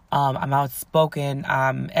 I'm outspoken.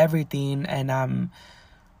 I'm everything, and I'm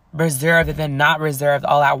reserved and then not reserved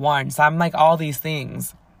all at once. I'm like all these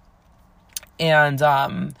things, and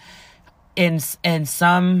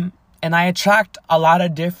and I attract a lot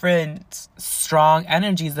of different strong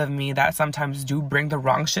energies of me that sometimes do bring the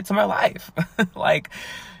wrong shit to my life, like.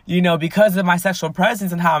 You know, because of my sexual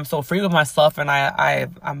presence and how I'm so free with myself, and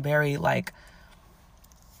I'm very like,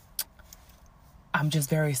 I'm just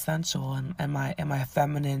very sensual, and my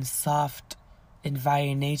feminine, soft,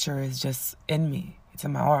 inviting nature is just in me. It's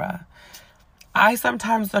in my aura. I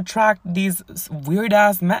sometimes attract these weird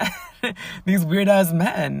ass men,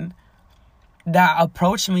 that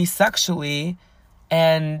approach me sexually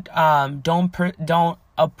and don't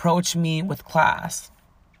approach me with class.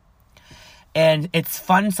 And it's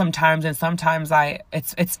fun sometimes, and sometimes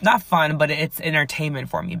it's not fun, but it's entertainment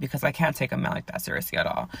for me because I can't take a man like that seriously at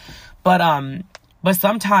all. But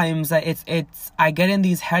sometimes I get in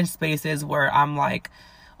these headspaces where I'm like,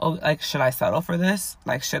 oh, like, should I settle for this?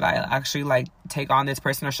 Like, should I actually like take on this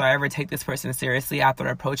person, or should I ever take this person seriously after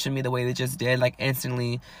approaching me the way they just did, like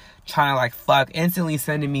instantly trying to like fuck, instantly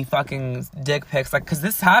sending me fucking dick pics, like, cause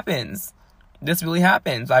this happens. This really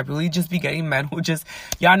happens. I really just be getting men who just,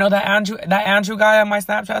 y'all know that Andrew guy on my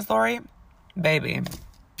Snapchat story? Baby,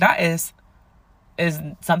 that is is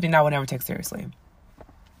something I would never take seriously.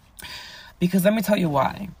 Because let me tell you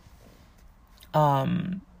why.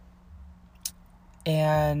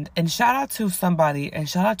 And shout out to somebody, and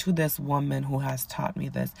shout out to this woman who has taught me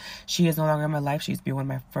this. She is no longer in my life. She used to be one of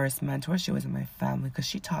my first mentors. She was in my family because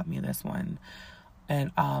she taught me this one.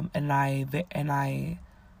 And I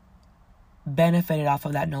benefited off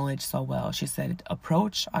of that knowledge so well. She said,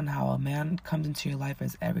 approach on how a man comes into your life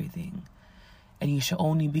is everything. And you should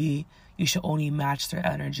only match their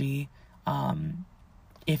energy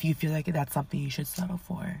if you feel like that's something you should settle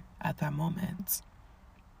for at that moment.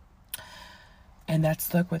 And that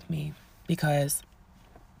stuck with me, because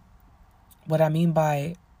what I mean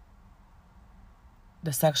by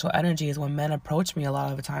the sexual energy is when men approach me, a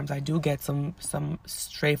lot of the times I do get some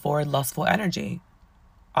straightforward lustful energy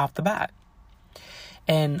off the bat.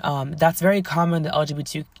 And that's very common in the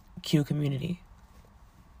LGBTQ community,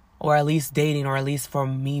 or at least dating, or at least for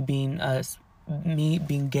me being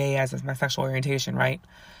gay as my sexual orientation, right?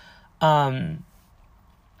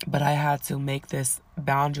 But I had to make this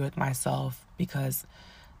boundary with myself, because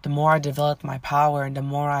the more I developed my power and the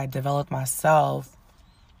more I developed myself,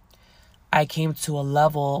 I came to a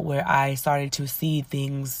level where I started to see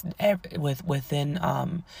things I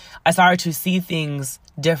started to see things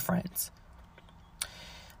different.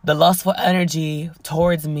 The lustful energy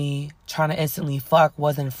towards me trying to instantly fuck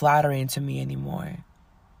wasn't flattering to me anymore.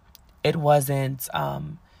 It wasn't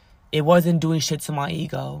doing shit to my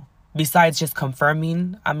ego. Besides just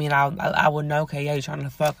confirming, I mean, I would know, okay, yeah, you're trying to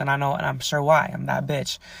fuck, and I know, and I'm sure why. I'm that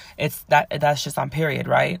bitch. That's just on period,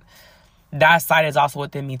 right? That side is also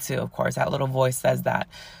within me too, of course. That little voice says that.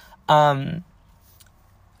 But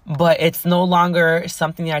it's no longer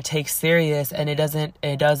something I take serious, and it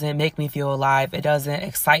doesn't make me feel alive. It doesn't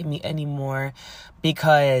excite me anymore,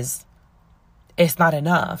 because it's not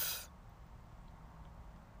enough.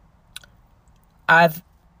 As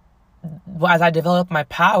I develop my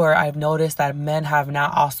power, I've noticed that men have now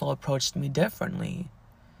also approached me differently.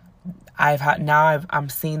 I'm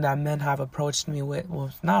seeing that men have approached me with, well,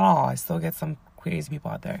 not all, I still get some crazy people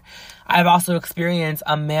out there. I've also experienced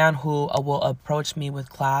a man who will approach me with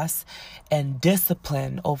class and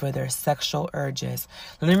discipline over their sexual urges.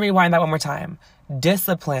 Let me rewind that one more time.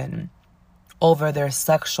 Discipline over their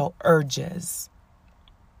sexual urges.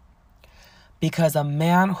 Because a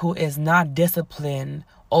man who is not disciplined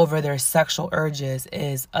over their sexual urges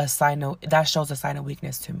is that shows a sign of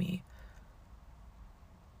weakness to me.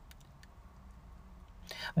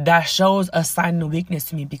 That shows a sign of weakness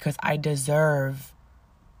to me, because I deserve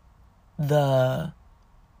I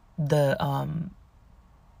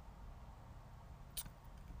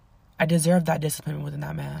deserve that discipline within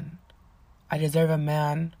that man. I deserve a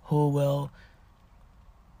man who will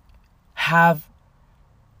have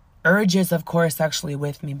urges, of course, sexually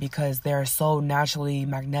with me, because they're so naturally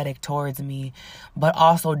magnetic towards me, but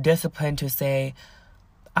also disciplined to say,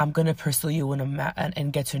 I'm going to pursue you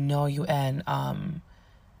and get to know you and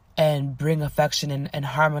bring affection and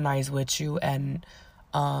harmonize with you and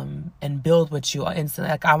build with you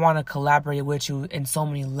instantly. Like, I want to collaborate with you in so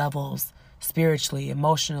many levels, spiritually,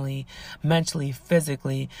 emotionally, mentally,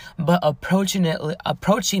 physically, but approaching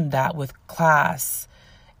that with class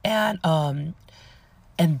and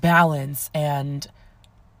balance, and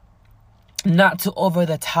not too over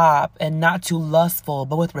the top and not too lustful,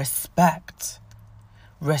 but with respect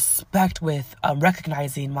with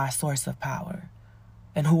recognizing my source of power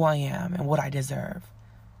and who I am and what I deserve.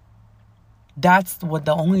 That's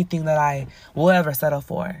the only thing that I will ever settle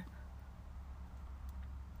for.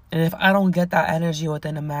 And if I don't get that energy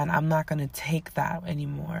within a man, I'm not going to take that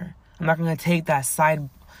anymore. I'm not going to take that side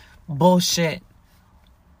bullshit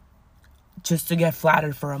just to get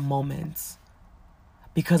flattered for a moment.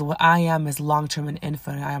 Because what I am is long-term and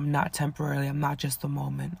infinite. I am not temporarily. I'm not just a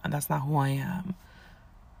moment. And that's not who I am.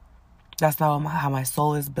 That's not how my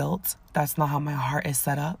soul is built. That's not how my heart is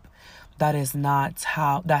set up. That's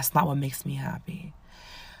not what makes me happy.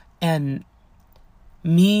 And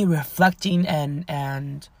me reflecting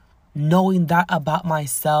and knowing that about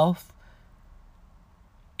myself,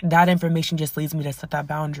 that information just leads me to set that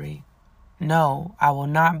boundary. No, I will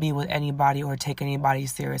not be with anybody or take anybody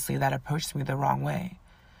seriously that approaches me the wrong way.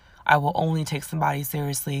 I will only take somebody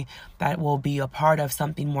seriously that will be a part of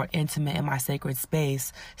something more intimate in my sacred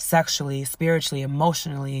space, sexually, spiritually,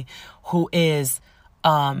 emotionally, who is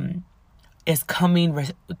coming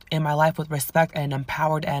in my life with respect and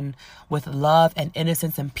empowered and with love and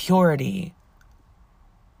innocence and purity.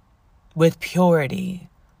 With purity.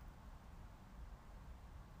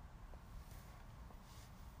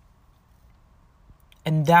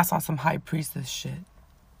 And that's on some high priestess shit.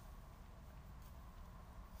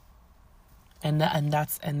 And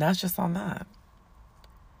that's just on that.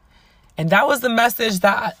 And that was the message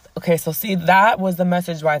that, okay, so see, that was the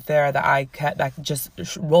message right there that just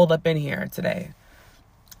rolled up in here today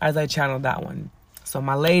as I channeled that one. So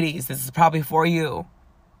my ladies, this is probably for you.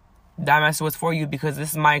 That message was for you because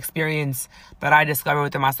this is my experience that I discovered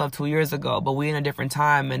within myself 2 years ago. But we're in a different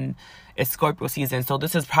time and it's Scorpio season. So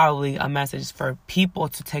this is probably a message for people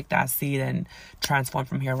to take that seed and transform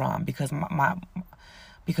from here on. Because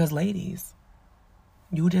because ladies,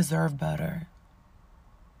 you deserve better.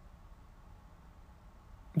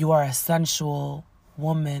 You are a sensual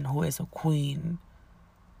woman who is a queen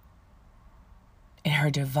in her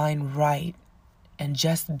divine right and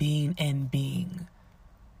just being and being.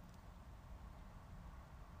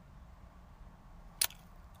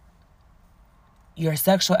 Your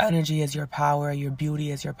sexual energy is your power, your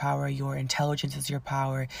beauty is your power, your intelligence is your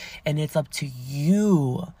power, and it's up to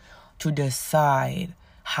you to decide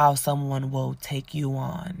how someone will take you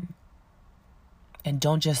on. And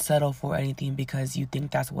don't just settle for anything because you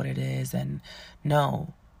think that's what it is. And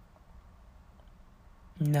no,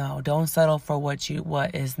 don't settle for what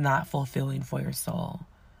is not fulfilling for your soul.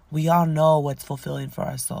 We all know what's fulfilling for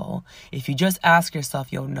our soul. If you just ask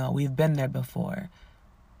yourself, you'll know. We've been there before.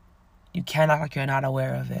 You can't act like you're not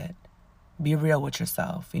aware of it. Be real with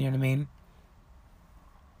yourself. You know what I mean?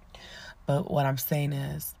 But what I'm saying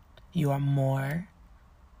is, you are more,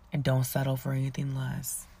 and don't settle for anything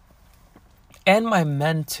less. And my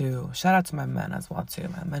men too. Shout out to my men as well too.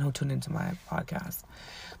 My men who tune into my podcast.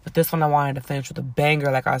 But this one I wanted to finish with a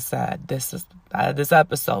banger. Like I said, this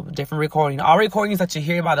episode, different recording. All recordings that you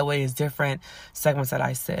hear, by the way, is different segments that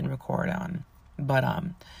I sit and record on. But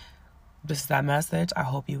this is that message. I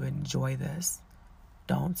hope you enjoy this.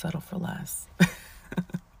 Don't settle for less.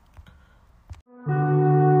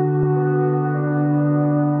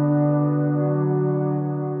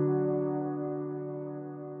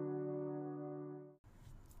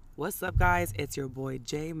 What's up, guys? It's your boy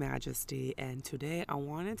J Majesty, and today I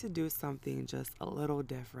wanted to do something just a little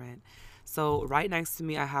different. So right next to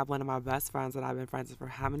me, I have one of my best friends that I've been friends with for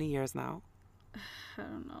how many years now? I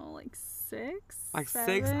don't know, like 6? Like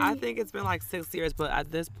 7? 6? I think it's been like 6 years, but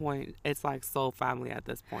at this point, it's like soul family at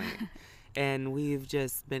this point. And we've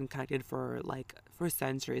just been connected for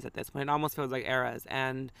centuries at this point. It almost feels like eras.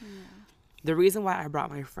 And the reason why I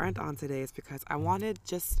brought my friend on today is because I wanted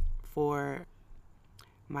just for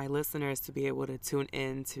my listeners to be able to tune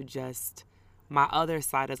in to just my other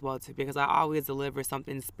side as well too, because I always deliver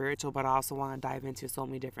something spiritual, but I also want to dive into so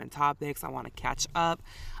many different topics. I want to catch up.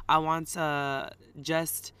 I want to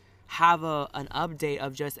just have an update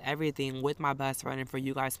of just everything with my best friend, and for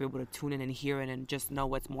you guys to be able to tune in and hear it and just know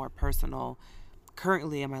what's more personal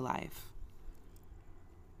currently in my life.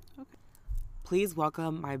 Okay. Please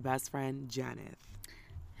welcome my best friend, Janet.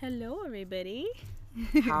 Hello, everybody.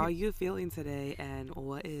 How are you feeling today, and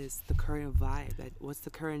what is the current vibe? What's the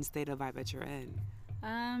current state of vibe that you're in?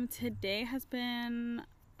 Today has been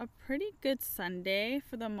a pretty good Sunday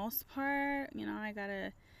for the most part. You know, I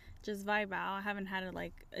gotta just vibe out. I haven't had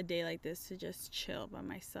a day like this to just chill by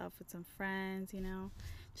myself with some friends, you know.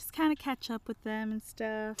 Just kind of catch up with them and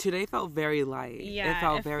stuff. Today felt very light. Yeah, it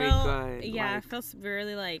felt very good. Yeah, it feels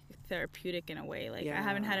really therapeutic in a way. I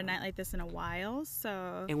haven't had a night like this in a while,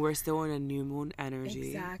 so. And we're still in a new moon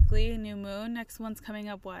energy. Exactly, new moon. Next one's coming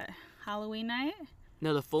up. What? Halloween night?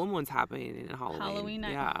 No, the full moon's happening in Halloween. Halloween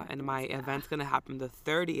night. Yeah, and my event's gonna happen the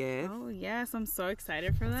 30th. Oh yes, I'm so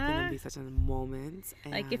excited for that. It's gonna be such a moment.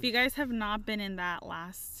 And if you guys have not been in that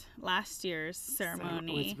last year's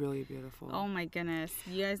ceremony, it's really beautiful. Oh my goodness,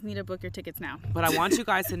 you guys need to book your tickets now. But I want you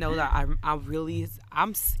guys to know that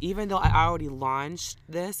I'm even though I already launched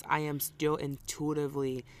this, I am still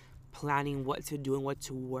intuitively planning what to do and what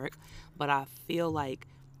to work. But I feel like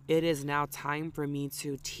it is now time for me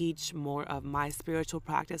to teach more of my spiritual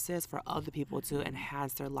practices for other people to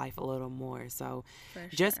enhance their life a little more. So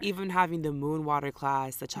just even having the moon water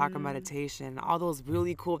class, the chakra meditation, all those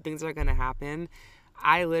really cool things that are going to happen,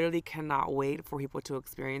 I literally cannot wait for people to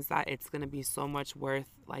experience that. It's going to be so much worth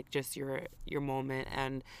just your moment.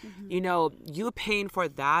 And, you know, you paying for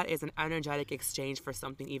that is an energetic exchange for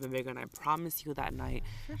something even bigger. And I promise you that night,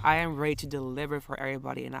 I am ready to deliver for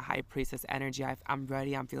everybody in a high priestess energy. I'm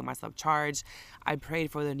ready. I'm feeling myself charged. I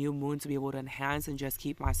prayed for the new moon to be able to enhance and just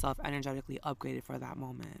keep myself energetically upgraded for that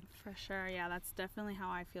moment. For sure. Yeah, that's definitely how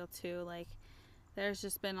I feel too. There's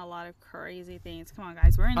just been a lot of crazy things. Come on,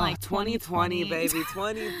 guys. We're in 2020, baby.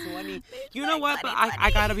 2020. You know what? But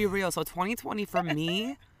I gotta be real. So 2020 for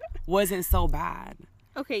me wasn't so bad.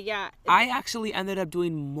 Okay, yeah. I actually ended up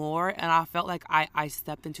doing more, and I felt like I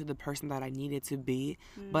stepped into the person that I needed to be.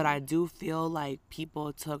 But I do feel like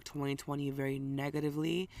people took 2020 very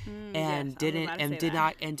negatively and did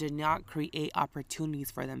not create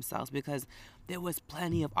opportunities for themselves, because there was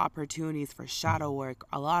plenty of opportunities for shadow work,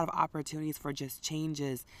 a lot of opportunities for just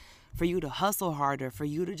changes, for you to hustle harder, for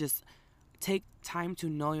you to just take time to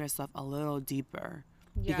know yourself a little deeper.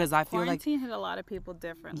 Yeah, because I feel like quarantine hit a lot of people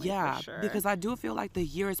differently. yeah, for sure. because I do feel like the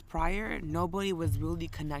years prior, nobody was really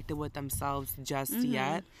connected with themselves just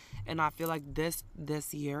yet, and I feel like this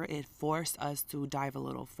year it forced us to dive a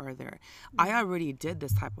little further. I already did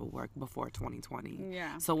this type of work before 2020.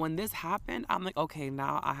 Yeah. So when this happened, I'm like, okay,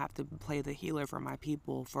 now I have to play the healer for my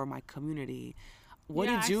people, for my community.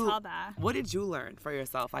 I saw that. What did you learn for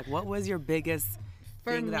yourself? Like, what was your biggest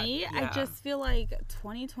For me, I just feel like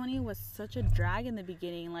 2020 was such a drag in the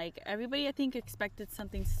beginning. Like, everybody, I think, expected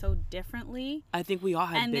something so differently. I think we all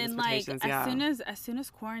had big expectations. As soon as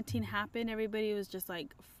quarantine happened, everybody was just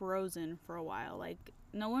like frozen for a while. Like,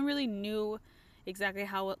 no one really knew exactly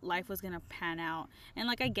how life was gonna pan out. And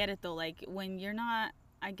like, I get it though. Like, when you're not,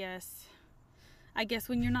 I guess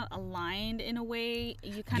when you're not aligned in a way,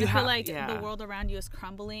 you kind of feel like the world around you is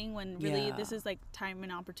crumbling, when really this is like time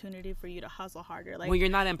and opportunity for you to hustle harder. Like, when you're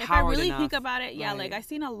not empowered if I really enough, think about it, right. like, I've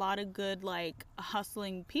seen a lot of good like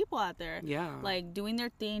hustling people out there, like doing their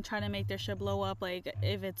thing, trying to make their shit blow up. Like,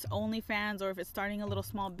 if it's OnlyFans or if it's starting a little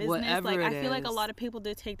small business, whatever like I it feel like a is. lot of people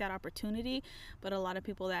did take that opportunity, but a lot of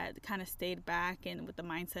people that kind of stayed back and with the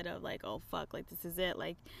mindset of like, oh fuck, like this is it,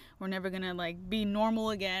 like we're never gonna like be normal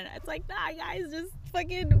again. It's like, nah guys, just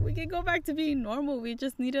fucking, we can go back to being normal. We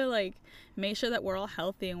just need to like make sure that we're all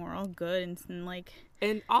healthy and we're all good, and like,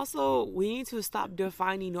 and also we need to stop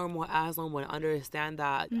defining normal as normal and understand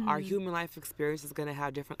that our human life experience is going to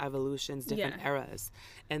have different evolutions, different eras,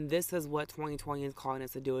 and this is what 2020 is calling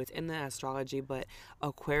us to do. It's in the astrology, but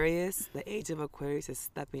Aquarius, the age of Aquarius is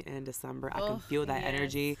stepping in December. I can feel that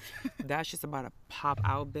energy. That's just about to pop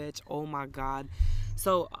out, bitch. Oh my god.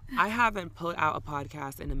 So I haven't put out a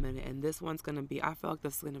podcast in a minute, and this one's going to be, I feel like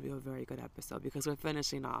this is going to be a very good episode because we're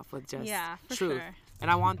finishing off with just truth. Sure. And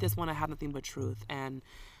I want this one to have nothing but truth. And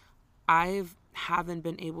I haven't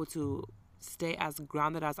been able to stay as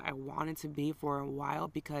grounded as I wanted to be for a while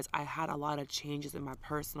because I had a lot of changes in my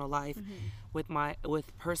personal life, with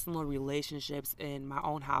personal relationships in my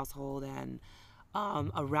own household and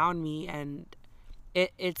around me, and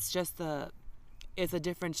it's a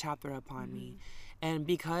different chapter upon me. And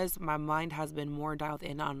because my mind has been more dialed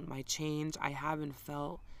in on my change, I haven't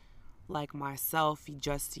felt like myself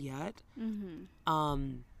just yet.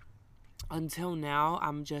 Until now,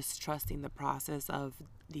 I'm just trusting the process of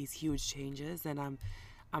these huge changes, and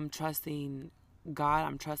I'm trusting God.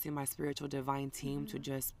 I'm trusting my spiritual divine team to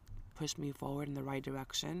just push me forward in the right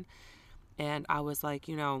direction. And I was like,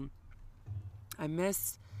 I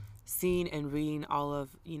miss seeing and reading all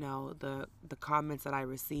of the comments that I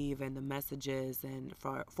receive and the messages and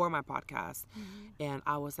for my podcast. And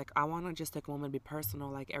I was like, I want to just take a moment to be personal,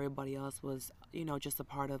 like everybody else was, just a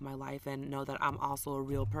part of my life, and know that I'm also a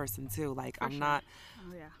real person too. Like, I'm not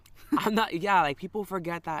like, people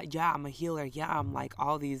forget that I'm a healer, I'm like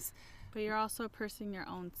all these. But you're also a person, your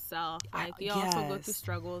own self. Like, you also go through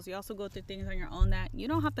struggles. You also go through things on your own that you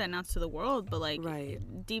don't have to announce to the world. But, like,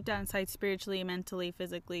 deep down inside, spiritually, mentally,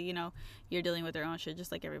 physically, you're dealing with your own shit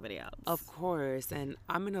just like everybody else. Of course. And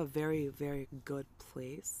I'm in a very, very good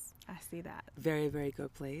place. I see that. Very, very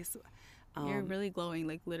good place. You're really glowing.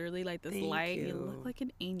 Like, literally, like, this light. You look like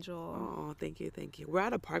an angel. Oh, thank you. We're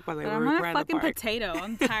at a park, by the way. But I'm not a fucking potato.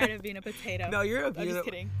 I'm tired of being a potato. No, you're a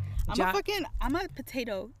beautiful. I'm just kidding. I'm a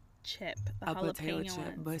potato chip, a potato chip.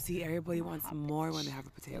 One. But see, everybody wants more when they have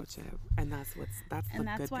a potato chip, and that's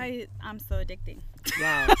why thing. I'm so addicting.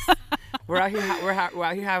 Yes, we're out here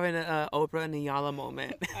having an Oprah and Iyanla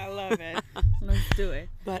moment. I love it. Let's do it.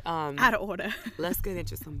 But out of order. Let's get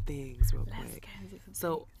into some things real quick.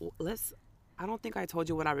 I don't think I told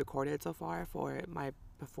you what I recorded so far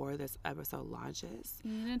before this episode launches.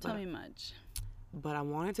 You didn't tell me much. But I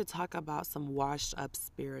wanted to talk about some washed up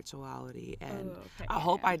spirituality, and I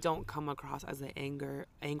hope I don't come across as an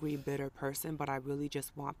angry, bitter person, but I really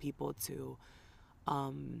just want people to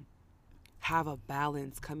have a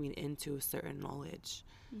balance coming into certain knowledge.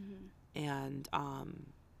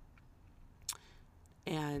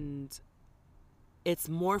 And it's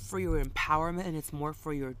more for your empowerment, and it's more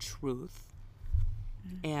for your truth.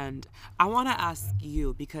 And I want to ask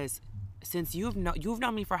you, because since you've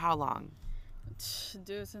known me for how long?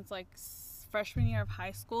 Dude, since like freshman year of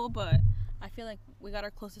high school, but I feel like we got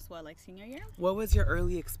our closest, like senior year? What was your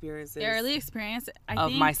early experiences? The early experience, I of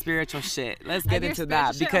think, my spiritual shit. Let's get into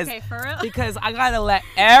that because okay, for real? because I gotta let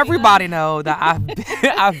everybody know that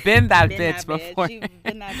I've been that bitch before. You've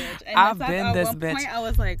been that bitch. And I've been this at one bitch. point, I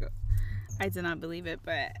was like, I did not believe it,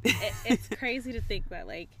 but it's crazy to think that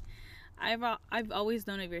like I've always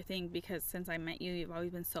known of your thing because since I met you, you've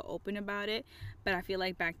always been so open about it. But I feel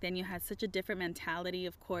like back then you had such a different mentality,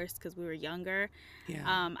 of course, because we were younger.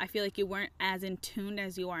 Yeah. I feel like you weren't as in tune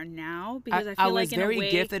as you are now because I feel was like in very a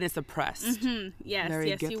way, gifted and suppressed. Yes, Very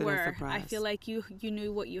yes, gifted you and were. suppressed. I feel like you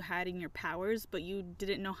knew what you had in your powers, but you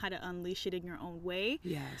didn't know how to unleash it in your own way.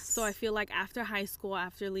 Yes. So I feel like after high school,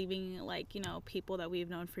 after leaving like, you know, people that we've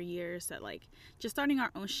known for years, that like just starting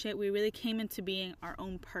our own shit, we really came into being our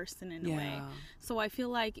own person in a way. So I feel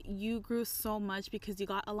like you grew so much because you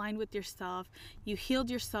got aligned with yourself. You healed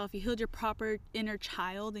yourself. You healed your proper inner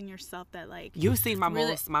child in yourself that like You've seen my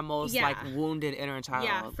really, most like wounded inner child.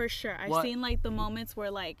 Yeah, for sure. I've seen like the moments where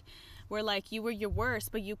you were your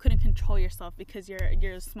worst, but you couldn't control yourself because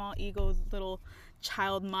your small ego little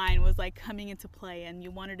child mind was like coming into play, and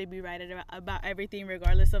you wanted to be right about everything,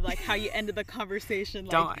 regardless of like how you ended the conversation.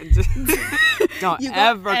 Like, don't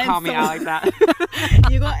ever call me out like that.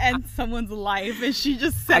 You gonna end someone's life, and she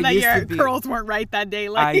just said that your curls weren't right that day.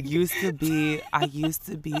 Like I used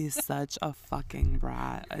to be such a fucking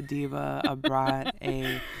brat, a diva, a brat,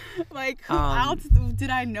 like who else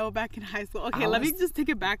did I know back in high school? Okay, let me just take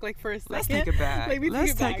it back like for a second. Let's take it back.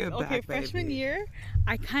 Let's take it back. Okay, baby. Freshman year,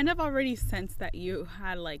 I kind of already sensed that you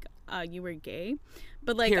had like you were gay,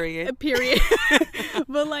 but like period.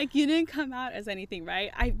 But like you didn't come out as anything,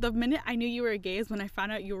 right? The minute I knew you were gay is when I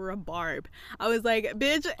found out you were a barb. I was like,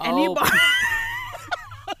 bitch, any barb.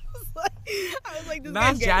 I was like, this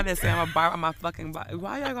not Janice saying I'm a barb on my fucking body.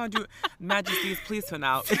 Why y'all gonna do Majesties? Please tune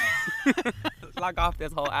out. Log off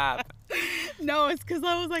this whole app. No, it's because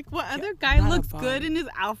I was like, what other guy looks good in his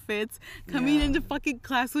outfits coming into fucking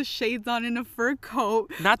class with shades on in a fur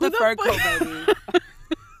coat? Not the fur coat, baby.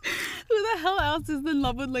 Who the hell else is in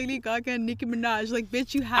love with Lady Gaga and Nicki Minaj? Like,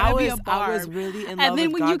 bitch, you had to be a barb. I was really in love with Gaga. And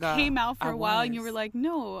then when you came out for a while and you were like,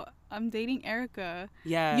 no, I'm dating Erica.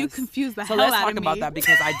 Yes. You confused the hell out of me. So let's talk about that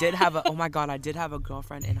because I did have I did have a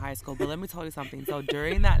girlfriend in high school. But let me tell you something. So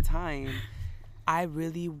during that time, I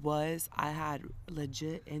had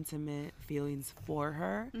legit intimate feelings for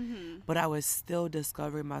her. Mm-hmm. But I was still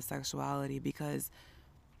discovering my sexuality because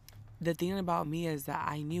the thing about me is that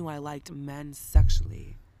I knew I liked men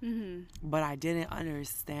sexually. Mm-hmm. But I didn't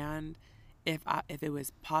understand if it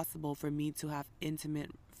was possible for me to have intimate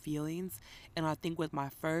feelings. And I think with my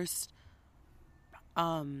first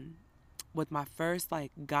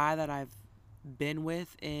like guy that I've been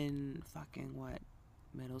with in fucking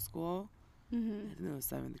middle school, I think it was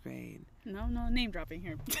 7th grade. No name dropping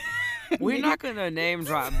here. We're not gonna name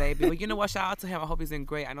drop, baby. But you know what? Shout out to him. I hope he's in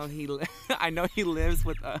great. I know he lives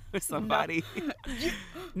with somebody.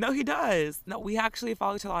 No, he does. No, we actually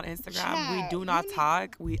follow each other on Instagram. We do not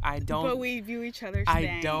talk. I don't. But we view each other.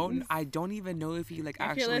 I don't even know if he actually.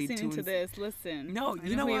 If you're listening to this, listen. No,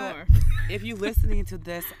 you know what? If you're listening to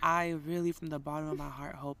this, I really, from the bottom of my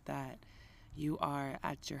heart, hope that you are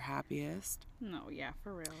at your happiest. No, yeah,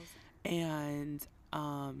 for real. And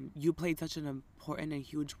you played such an important and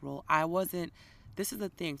huge role. This is the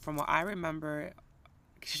thing, from what I remember.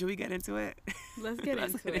 Should we get into it? Let's get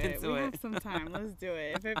into it. We have some time. Let's do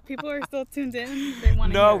it. If people are still tuned in, they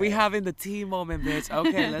want to hear we having the tea moment, bitch.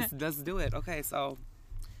 Okay, let's do it. Okay, so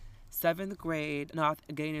 7th grade,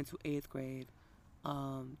 getting into 8th grade,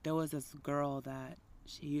 there was this girl that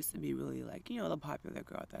she used to be really like, the popular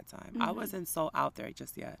girl at that time. Mm-hmm. I wasn't so out there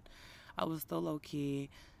just yet. I was still low key.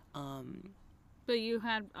 But you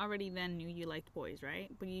had already then knew you liked boys,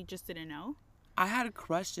 right? But you just didn't know? I had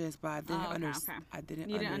crushes, but I didn't understand. Okay.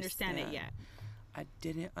 You didn't understand it yet. I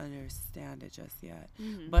didn't understand it just yet.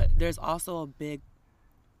 Mm-hmm. But there's also a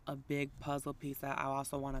big puzzle piece that I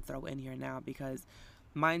also want to throw in here now because,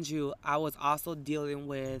 mind you, I was also dealing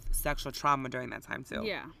with sexual trauma during that time too.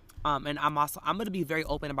 Yeah. And I'm going to be very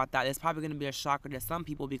open about that. It's probably going to be a shocker to some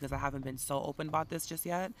people because I haven't been so open about this just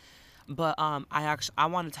yet. But I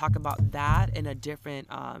want to talk about that in a different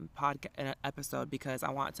podcast episode because I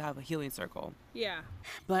want to have a healing circle. Yeah.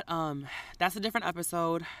 But that's a different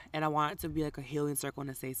episode, and I want it to be like a healing circle in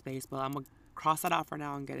a safe space. But I'm gonna cross that out for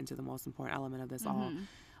now and get into the most important element of this all.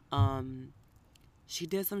 She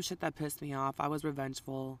did some shit that pissed me off. I was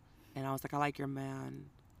revengeful, and I was like, I like your man.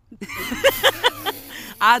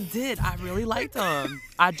 I did. I really liked him.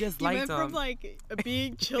 I just liked him. You went from like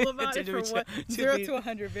being chill about it from 0 to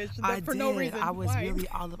 100, bitch. For no reason. I was really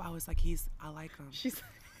I was like, I like him.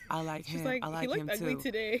 I like him. Like, I like he him looked ugly too.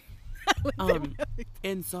 Today.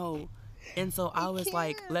 And so I was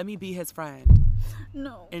like, can't. let me be his friend.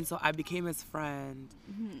 No. And so I became his friend.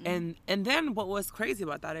 Mm-hmm. And then what was crazy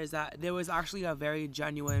about that is that there was actually a very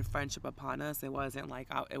genuine friendship upon us. It wasn't like,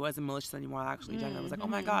 it wasn't malicious anymore. Actually, genuine. It was like, oh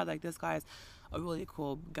my God, like this guy's a really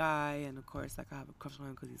cool guy. And of course, like I have a crush on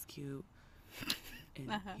him because he's cute. And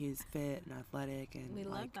he's fit and athletic. And We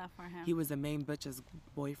like, love that for him. he was the main bitch's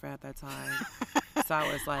boyfriend at that time. So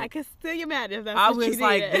I was like, I could still get mad if that's I what you was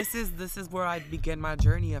like, needed. this is where I begin my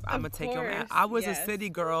journey of I'm gonna take him. course, I was yes. a city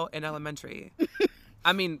girl in elementary.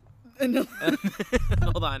 I mean, No.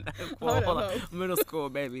 hold on, hold on, hold. middle school,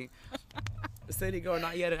 baby. City girl,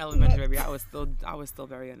 not yet in elementary, baby. I was still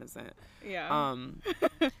very innocent. Yeah.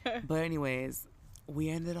 But anyways, we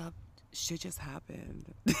ended up. Shit just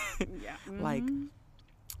happened. Yeah. Like.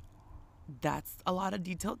 That's a lot of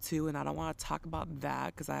detail too, and I don't want to talk about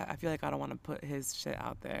that because I feel like I don't want to put his shit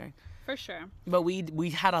out there. For sure. But we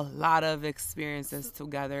had a lot of experiences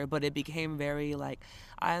together, but it became very like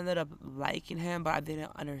I ended up liking him, but I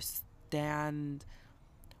didn't understand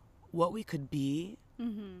what we could be.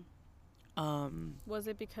 Was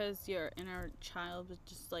it because your inner child was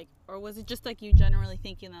just like, or was it just like you generally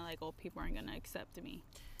thinking that like, oh, people aren't gonna accept me?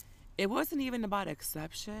 It wasn't even about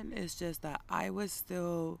exception. It's just that I was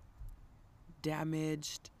still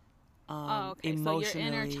damaged Okay. emotionally. So your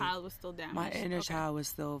inner child was still damaged. My inner Okay. child was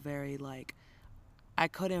still very like I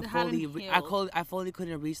couldn't It hadn't fully healed. I fully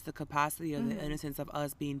couldn't reach the capacity of the innocence of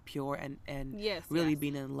us being pure and Yes, really yes.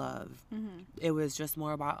 being in love. It was just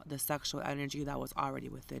more about the sexual energy that was already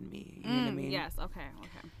within me. You know what I mean? Yes. Okay.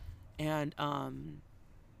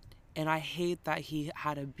 And I hate that he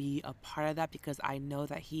had to be a part of that because I know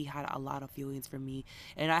that he had a lot of feelings for me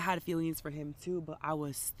and I had feelings for him too, but I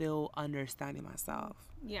was still understanding myself.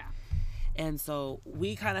 Yeah. And so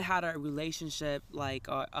we kind of had a relationship like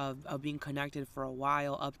of being connected for a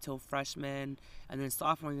while up till freshman, and then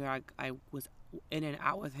sophomore year I was in and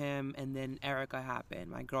out with him, and then Erica happened,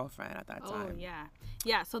 my girlfriend at that time. Oh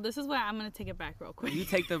yeah. So this is where I'm gonna take it back real quick. You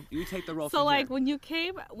take the role. So from like here. when you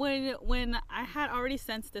came, when I had already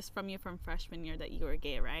sensed this from you from freshman year that you were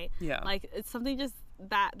gay, right? Yeah. Like it's something just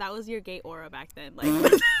that was your gay aura back then. Like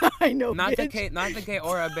I know. Not the gay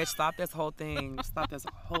aura, bitch. Stop this whole thing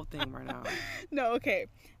right now. No, okay.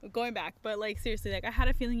 Going back, but like seriously, like I had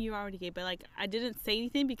a feeling you were already gay, but like I didn't say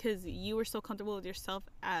anything because you were so comfortable with yourself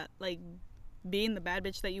at like being the bad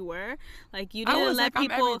bitch that you were. Like you didn't let I'm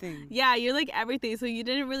people. everything. Yeah, you're like everything. So you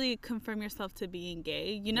didn't really confirm yourself to being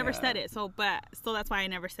gay. You never said it. So that's why I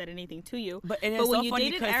never said anything to you. But it's when so you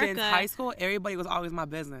funny dated because in Erica, high school, everybody was always my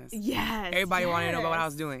business. yes, Everybody wanted to know about what I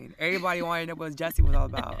was doing. Everybody wanted to know what Jesse was all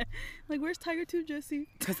about. Like, where's Tiger Tube Jesse?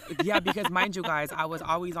 Because mind you guys, I was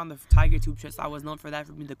always on the Tiger Tube shit, so I was known for that,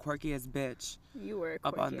 for being the quirkiest bitch You were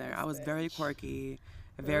up on quirky there. as I was bitch. very quirky,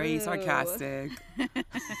 very Ooh. sarcastic,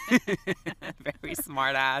 very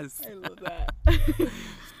smart ass. I love that.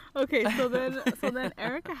 Okay, so then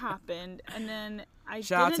Erica happened, and then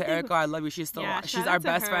Shout out didn't to think- Erica. I love you. She's still Yeah, she's shout our out to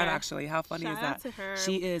best friend her. actually. How funny Shout is out that? to her.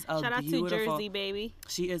 She is a Shout out beautiful to Jersey, baby.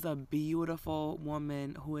 She is a beautiful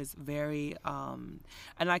woman who is very and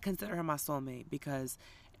I consider her my soulmate because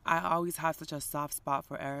I always have such a soft spot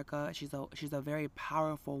for Erica. She's a very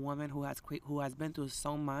powerful woman who has been through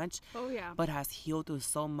so much. Oh yeah. But has healed through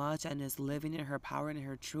so much and is living in her power and in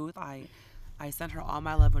her truth. I sent her all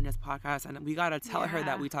my love on this podcast, and we gotta tell her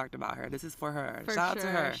that we talked about her. This is for her. For Shout out to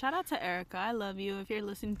her. Shout out to Erica. I love you. If you're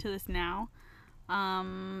listening to this now,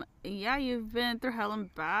 yeah, you've been through hell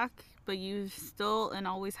and back, but you still and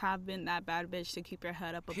always have been that bad bitch to keep your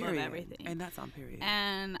head up above everything. And that's on period.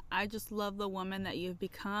 And I just love the woman that you've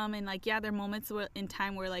become. And like, yeah, there are moments in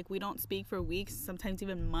time where like we don't speak for weeks, sometimes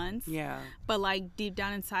even months. Yeah. But like deep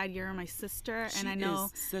down inside, you're my sister, She and I know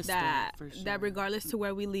is sister, that for sure. that regardless to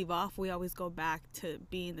where we leave off, we always go back to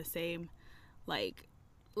being the same.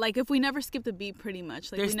 Like if we never skipped a beat, pretty much.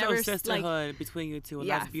 Like There's we still never sisterhood between you two. And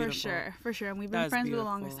yeah, that's beautiful. for sure. And we've been That's friends for the beautiful.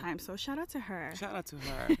 longest time. So shout out to her. Shout out to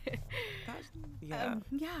her. Yeah.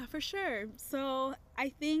 Yeah, for sure. So I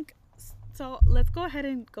think let's go ahead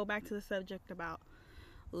and go back to the subject about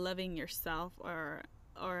loving yourself or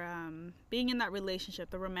being in that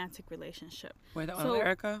relationship, the romantic relationship. Wait, that one with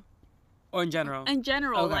Erica? Or in general? In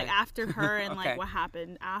general, Okay. like after her and Okay. like what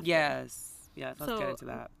happened after. Yes, let's get into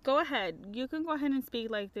that. Go ahead. You can go ahead and speak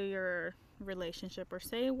like to your relationship or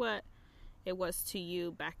say what it was to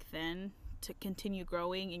you back then to continue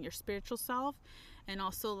growing in your spiritual self, and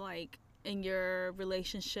also like in your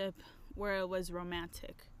relationship where it was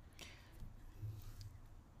romantic.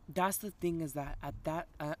 That's the thing, is that at that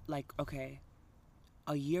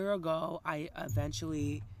a year ago I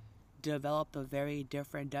eventually developed a very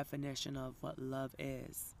different definition of what love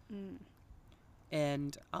is.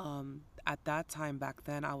 And at that time back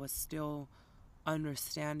then, I was still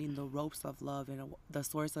understanding the ropes of love and the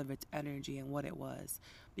source of its energy and what it was,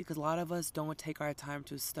 because a lot of us don't take our time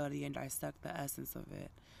to study and dissect the essence of it.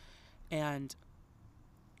 And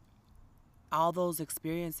all those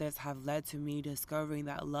experiences have led to me discovering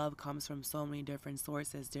that love comes from so many different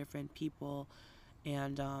sources, different people,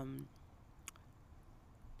 and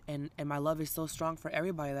my love is so strong for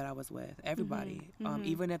everybody that I was with, everybody,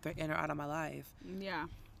 even if they're in or out of my life. Yeah.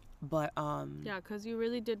 But yeah, because you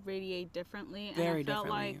really did radiate differently, very and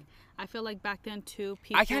differently. I feel like back then too,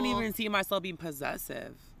 people. I can't even see myself being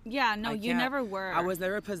possessive. Yeah, no, you never were. I was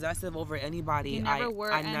never possessive over anybody. You never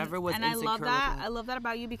were. I never was insecure. And I love that. I love that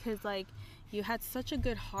about you, because like you had such a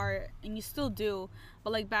good heart, and you still do.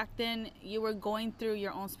 But like back then, you were going through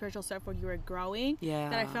your own spiritual stuff where you were growing. Yeah.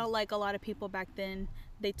 That I felt like a lot of people back then,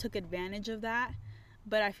 they took advantage of that.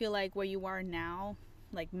 But I feel like where you are now,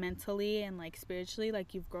 like mentally and like spiritually,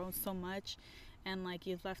 like you've grown so much, and like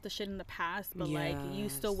you've left the shit in the past, but like you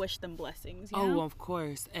still wish them blessings, you know? Of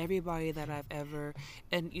course. Everybody that I've ever,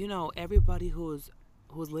 and you know, everybody who's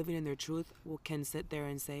living in their truth can sit there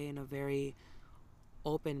and say in a very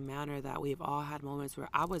open manner that we've all had moments where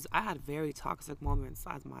I had very toxic moments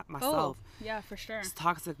as myself. Oh, yeah, for sure.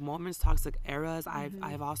 Toxic moments, toxic eras.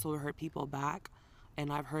 I've also hurt people back,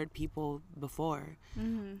 and I've hurt people before,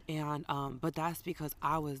 and but that's because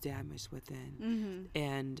I was damaged within,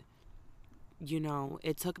 and you know,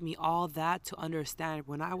 it took me all that to understand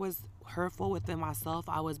when I was hurtful within myself,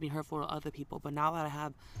 I was being hurtful to other people. But now that I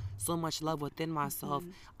have so much love within myself,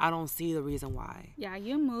 I don't see the reason why. Yeah,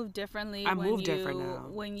 you move differently. I move different now.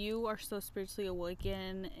 When you are so spiritually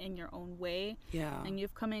awakened in your own way. Yeah. And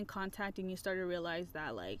you've come in contact and you start to realize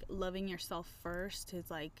that like loving yourself first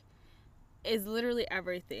is literally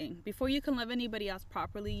everything. Before you can love anybody else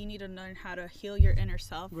properly, you need to learn how to heal your inner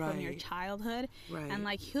self from your childhood, and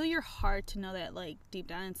like heal your heart to know that like deep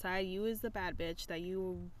down inside you is the bad bitch that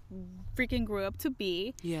you freaking grew up to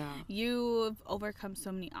be. Yeah, you've overcome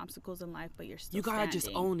so many obstacles in life, but you're still gotta standing. just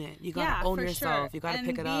own it. You gotta own yourself. Sure. You gotta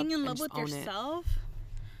pick it up and being in love with yourself,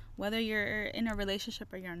 whether you're in a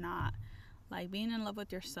relationship or you're not, like being in love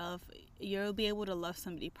with yourself, you'll be able to love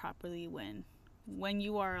somebody properly when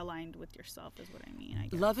you are aligned with yourself, is what I mean, I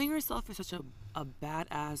guess. Loving yourself is such a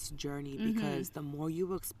badass journey, because the more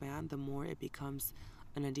you expand, the more it becomes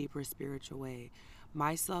in a deeper spiritual way.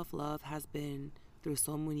 My self-love has been through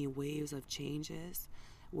so many waves of changes,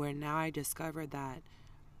 where now I discover that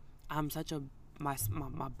I'm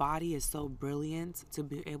my body is so brilliant to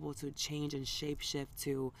be able to change and shape shift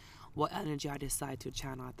to what energy I decide to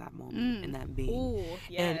channel at that moment in that being. Ooh,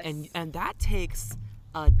 yes. And that takes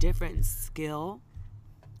a different skill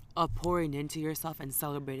of pouring into yourself and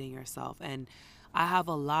celebrating yourself. And I have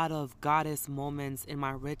a lot of goddess moments in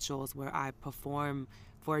my rituals where I perform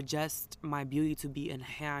for just my beauty to be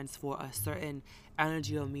enhanced, for a certain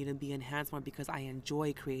energy of me to be enhanced more, because I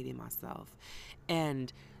enjoy creating myself.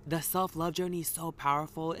 And the self-love journey is so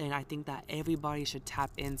powerful, and I think that everybody should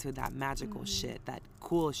tap into that magical shit, that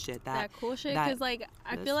cool shit. That cool shit, because like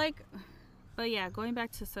I feel like, but yeah, going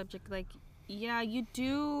back to the subject, like yeah, you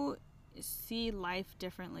do see life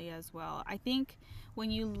differently as well. I think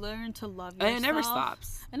when you learn to love yourself, and it never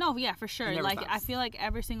stops. No, yeah, for sure. Like stops. I feel like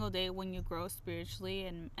every single day when you grow spiritually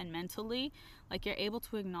and mentally, like you're able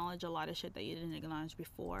to acknowledge a lot of shit that you didn't acknowledge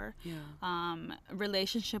before. Yeah.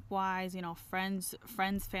 Relationship wise, you know, friends,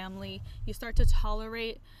 family, you start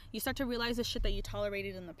to realize the shit that you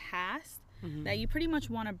tolerated in the past that you pretty much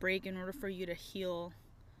want to break in order for you to heal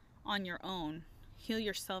on your own. Heal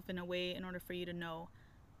yourself in a way in order for you to know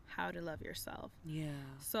how to love yourself. Yeah.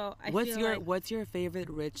 So what's your favorite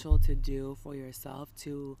ritual to do for yourself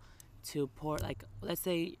to pour, like, let's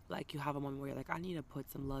say like you have a moment where you're like, I need to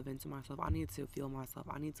put some love into myself, I need to feel myself,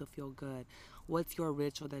 I need to feel good. What's your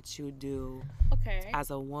ritual that you do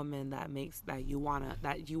as a woman that you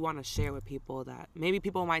wanna share with people, that maybe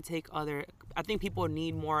people might take I think people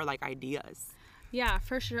need more like ideas. Yeah,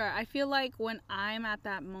 for sure. I feel like when I'm at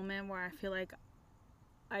that moment where I feel like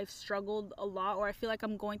I've struggled a lot, or I feel like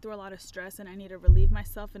I'm going through a lot of stress and I need to relieve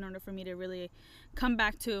myself in order for me to really come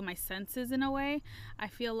back to my senses in a way, I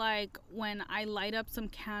feel like when I light up some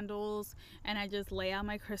candles and I just lay out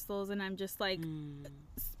my crystals and I'm just like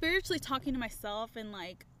spiritually talking to myself and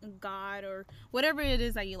like God or whatever it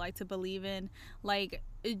is that you like to believe in, like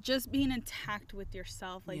just being intact with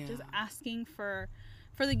yourself, like just asking for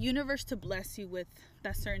the universe to bless you with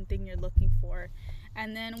that certain thing you're looking for.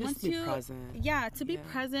 And then just once be present. Be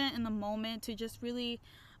present in the moment, to just really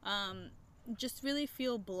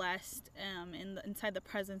feel blessed inside the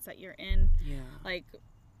presence that you're in. Like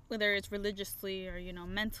whether it's religiously or, you know,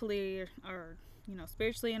 mentally or you know,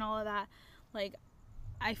 spiritually and all of that, like,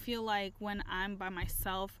 I feel like when I'm by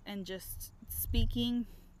myself and just speaking,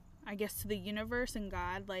 I guess, to the universe and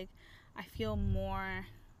God, like, I feel more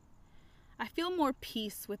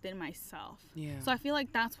peace within myself. Yeah. So I feel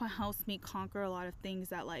like that's what helps me conquer a lot of things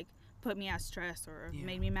that, like, put me at stress or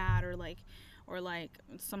made me mad, or like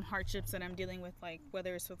some hardships that I'm dealing with, like,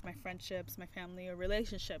 whether it's with my friendships, my family, or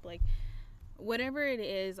relationship, like, whatever it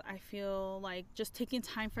is. I feel like just taking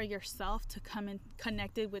time for yourself to come in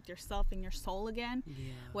connected with yourself and your soul again,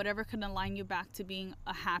 whatever can align you back to being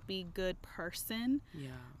a happy, good person.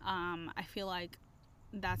 I feel like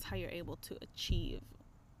that's how you're able to achieve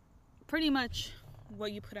pretty much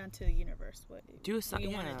what you put onto the universe. What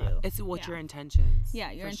you want to do. It's what your intentions.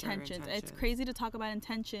 Yeah, your intentions. It's crazy to talk about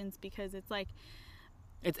intentions because it's like,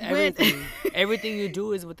 it's everything. Everything you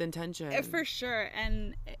do is with intention. For sure.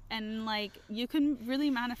 And like, you can really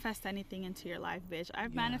manifest anything into your life, bitch.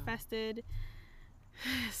 I've manifested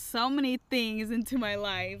so many things into my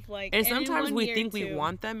life. Like, and sometimes we think we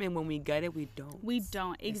want them, and when we get it, we don't.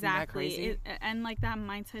 Exactly. Isn't that crazy? And like, that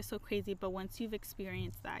mindset is so crazy. But once you've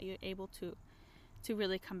experienced that, you're able to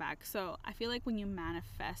really come back. So I feel like when you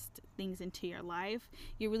manifest things into your life,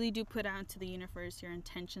 you really do put out into the universe your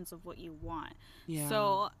intentions of what you want.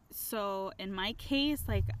 So in my case,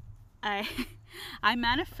 like, I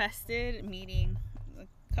manifested meeting a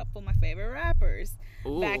couple of my favorite rappers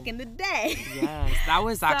back in the day. Yes, that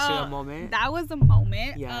was actually a moment. That was a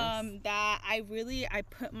moment. Yes. That I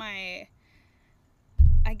put my,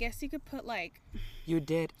 I guess you could put, like, you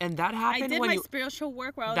did, and that happened. I did when my you, spiritual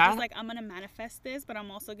work where I was just like, I'm gonna manifest this, but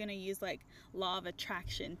I'm also gonna use, like, law of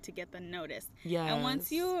attraction to get the notice. Yeah. And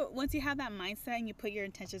once you have that mindset and you put your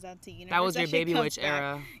intentions out to the universe, that was your baby witch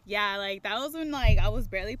era. Yeah, like, that was when, like, I was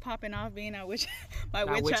barely popping off being a witch, my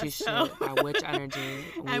witchy shit, my witch energy.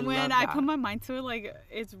 And when I put my mind to it, like,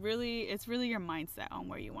 it's really your mindset on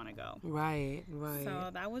where you want to go. Right.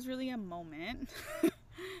 So that was really a moment.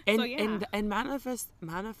 And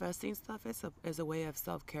manifesting stuff is a way of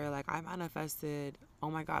self-care. Like, I manifested,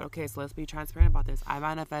 oh my god, okay, so let's be transparent about this. I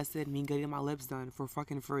manifested me getting my lips done for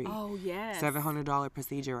fucking free. Oh yes. $700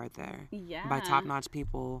 procedure right there. Yeah. By top-notch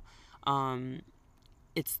people.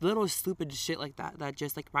 It's little stupid shit like that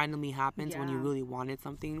just, like, randomly happens when you really wanted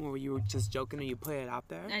something, or you were just joking and you put it out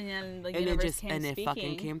there. And then the universe it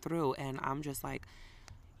fucking came through, and I'm just like,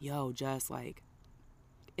 yo, just, like,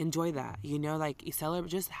 enjoy that, you know, like, you celebrate,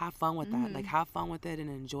 just have fun with that, like, have fun with it and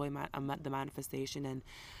enjoy the manifestation.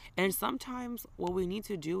 And sometimes what we need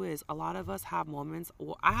to do is, a lot of us have moments.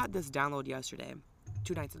 Well, I had this download yesterday,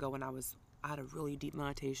 2 nights ago, when I had a really deep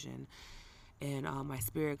meditation, and my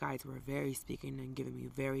spirit guides were very speaking and giving me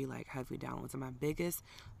very, like, heavy downloads. And my biggest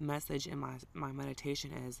message in my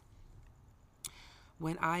meditation is,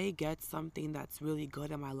 when I get something that's really good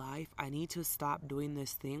in my life, I need to stop doing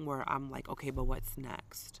this thing where I'm like, okay, but what's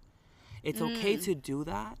next? It's okay to do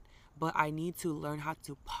that, but I need to learn how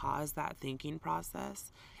to pause that thinking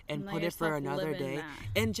process and put it for another day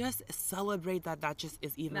and just celebrate that just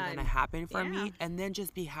is even going to happen for me, and then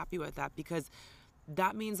just be happy with that, because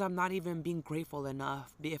that means I'm not even being grateful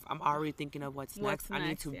enough. If I'm already thinking of what's next, I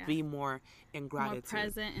need to be more in gratitude. More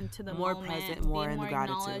present into the more moment. Present, more in the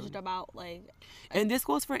gratitude. Acknowledged about, like... And this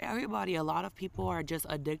goes for everybody. A lot of people are just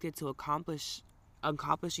addicted to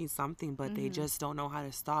accomplishing something, but they just don't know how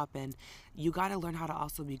to stop. And you got to learn how to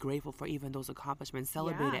also be grateful for even those accomplishments.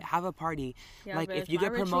 Celebrate it. Have a party. Like, if you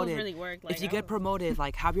get promoted,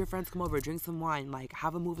 like, have your friends come over, drink some wine, like,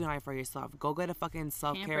 have a movie night for yourself. Go get a fucking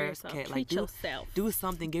self-care kit. Like, do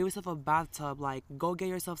something. Give yourself a bathtub. Like, go get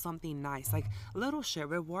yourself something nice. Like, little shit.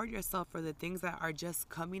 Reward yourself for the things that are just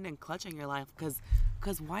coming and clutching your life.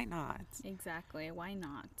 Because why not? Exactly. Why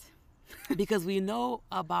not? Because we know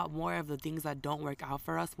about more of the things that don't work out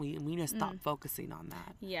for us. We need to stop focusing on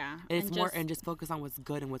that. Yeah. And just focus on what's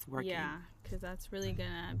good and what's working. Yeah, because that's really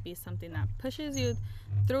gonna be something that pushes you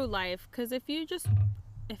through life. Because if you just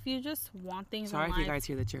want things in life... Sorry if you guys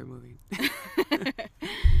hear the chair moving.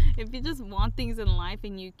 If you just want things in life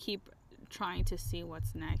and you keep trying to see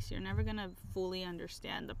what's next, you're never gonna fully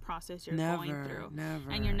understand the process you're going through.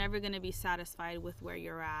 Never. And you're never gonna be satisfied with where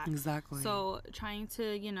you're at. Exactly. So trying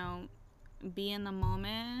to, you know, be in the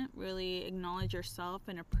moment, really acknowledge yourself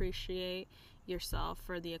and appreciate yourself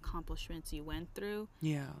for the accomplishments you went through.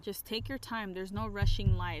 Yeah. Just take your time. There's no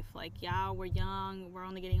rushing life. Like, yeah, we're young, we're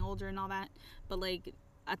only getting older and all that, but, like,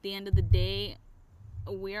 at the end of the day,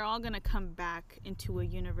 we're all gonna come back into a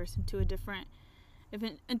universe, into a different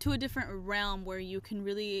realm where you can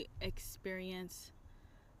really experience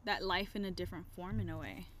that life in a different form in a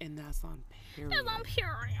way. And that's on period. That's on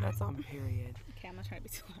period. That's on period. Okay, I'm gonna try to be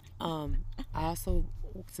too loud. I also,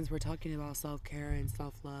 since we're talking about self-care and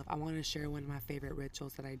self-love, I want to share one of my favorite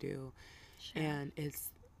rituals that I do. Sure. And it's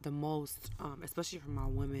the most, especially for my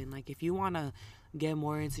women, like if you want to get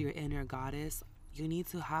more into your inner goddess, you need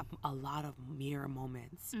to have a lot of mirror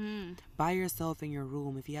moments by yourself in your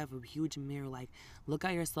room. If you have a huge mirror, like look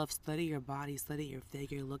at yourself, study your body, study your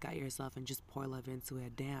figure, look at yourself and just pour love into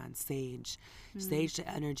it. Dance, sage the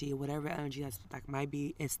energy, whatever energy that's like might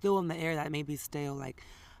be, it's still in the air that may be stale, like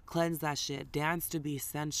cleanse that shit. Dance to be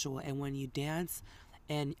sensual. And when you dance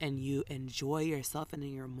and you enjoy yourself and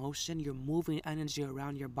in your emotion, you're moving energy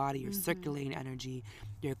around your body, you're circulating energy,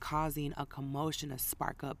 you're causing a commotion, a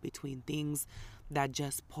spark up between things that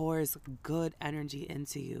just pours good energy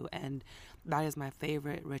into you. And that is my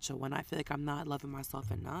favorite ritual. When I feel like I'm not loving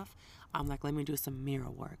myself enough, I'm like, let me do some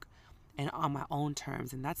mirror work and on my own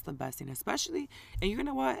terms. And that's the best thing, especially, and you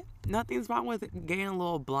know what, nothing's wrong with getting a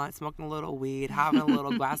little blunt, smoking a little weed, having a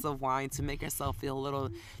little glass of wine to make yourself feel a little,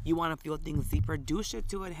 you want to feel things deeper. Do shit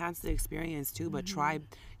to enhance the experience too, but try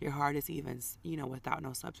your hardest, even, you know, without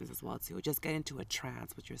no substance as well too. Just get into a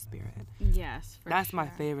trance with your spirit. Yes, that's my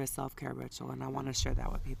favorite self-care ritual, and I want to share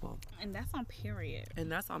that with people. And that's on period.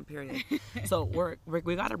 So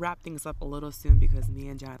we got to wrap things up a little soon because me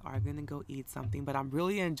and Janet are gonna go eat something, but I'm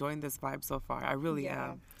really enjoying this vibe so far. I really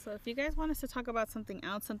am. So if you guys want us to talk about something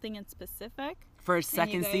else, something in specific for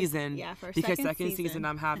second season, because second season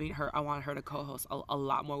I'm having her, I want her to co-host a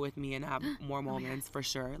lot more with me and have more moments for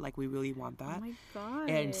sure. Like we really want that. Oh my god.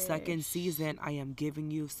 And second season, I am giving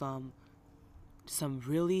you some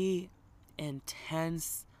really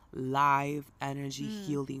intense live energy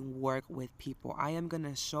healing work with people. I am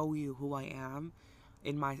gonna show you who I am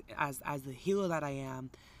in my as the healer that I am,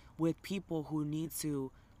 with people who need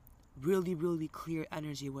to really, really clear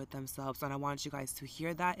energy with themselves. And I want you guys to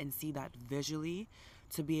hear that and see that visually,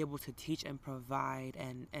 to be able to teach and provide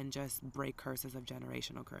and just break curses of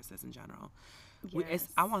generational curses in general. Yes.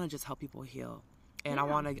 I want to just help people heal. And I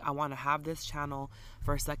want to have this channel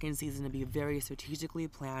for second season to be very strategically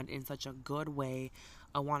planned in such a good way.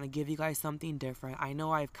 I want to give you guys something different. I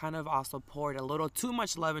know I've kind of also poured a little too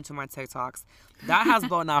much love into my TikToks. That has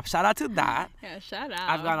blown up. Shout out to that. Yeah, shout out.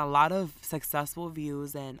 I've gotten a lot of successful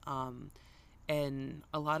views and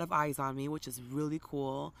a lot of eyes on me, which is really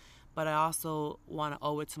cool. But I also want to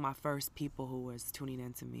owe it to my first people who was tuning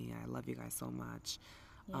into me. I love you guys so much.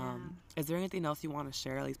 Yeah. Is there anything else you want to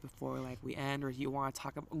share, at least before like we end, or you want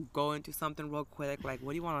to go into something real quick? Like,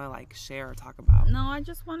 what do you want to like share or talk about? No, I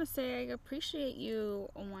just want to say I appreciate you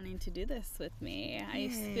wanting to do this with me. Yay. I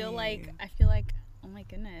feel like, oh my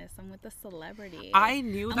goodness, I'm with a celebrity.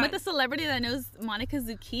 I'm with a celebrity that knows Monica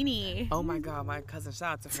Zucchini. Oh my god, my cousin,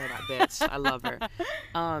 shout out to her, that bitch. I love her.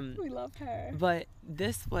 We love her. But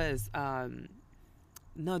this was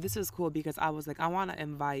this is cool because I was like, I want to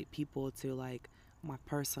invite people to like my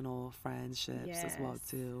personal friendships as well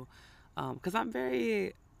too, because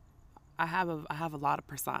I have a lot of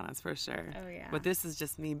personas for sure. Oh yeah. But this is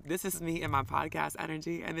just me. This is me and my podcast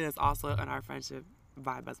energy, and then it's also in our friendship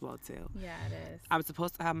vibe as well too. Yeah, it is. I'm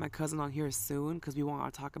supposed to have my cousin on here soon because we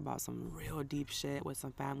want to talk about some real deep shit with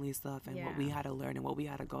some family stuff and what we had to learn and what we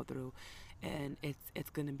had to go through, and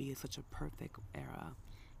it's gonna be such a perfect era.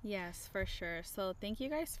 Yes, for sure. So thank you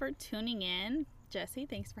guys for tuning in. Jesse,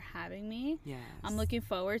 thanks for having me. Yes. I'm looking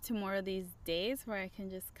forward to more of these days where I can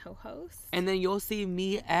just co-host. And then you'll see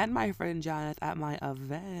me and my friend Janet at my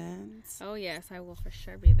event. Oh yes, I will for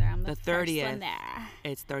sure be there. I'm the 30th. First one there.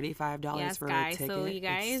 It's $35 for guys, a ticket. so you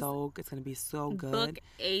guys, it's gonna be so good. Book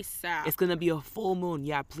ASAP. It's gonna be a full moon.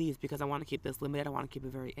 Yeah, please, because I want to keep this limited. I want to keep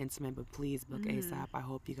it very intimate, but please book ASAP. I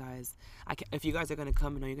hope you guys. If you guys are gonna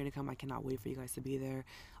come, and know you're gonna come, I cannot wait for you guys to be there.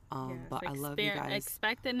 But I love you guys.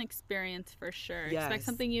 Expect an experience for sure. Yes. Expect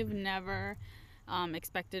something you've never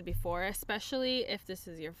expected before, especially if this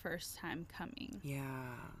is your first time coming. Yeah.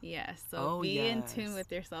 Yes. So be in tune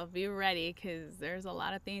with yourself. Be ready, because there's a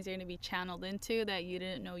lot of things you're going to be channeled into that you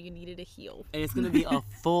didn't know you needed to heal. And it's going to be a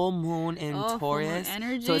full moon in Taurus. Full moon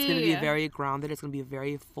energy. So it's going to be very grounded. It's going to be a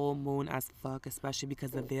very full moon as fuck, especially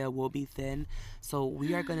because the veil will be thin. So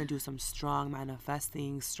we are going to do some strong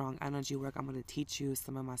manifesting, strong energy work. I'm going to teach you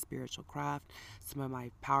some of my spiritual craft, some of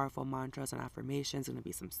my powerful mantras and affirmations. There's going to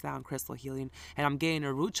be some sound crystal healing. And I'm getting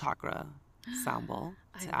a root chakra sound bowl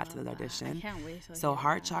to add to the audition. I can't wait to So hear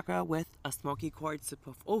heart that. chakra with a smoky cord to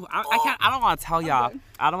perform. I don't want to tell y'all.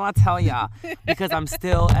 I don't want to tell y'all because I'm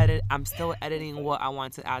still editing what I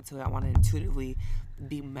want to add to it. I want to intuitively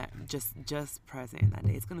be just present in that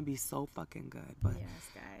day. It's gonna be so fucking good. But yes,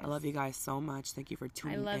 guys. I love you guys so much. Thank you for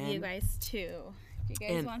tuning in. I love you guys too. If you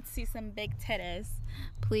guys want to see some big titties,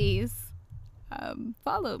 please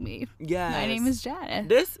follow me. Yes. My name is Jada.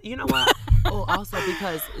 This, you know what? Oh, also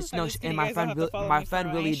because and my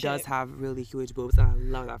friend really does have really huge boobs, and I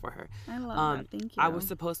love that for her. I love that. Thank you. I was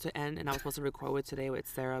supposed to end, and I was supposed to record today with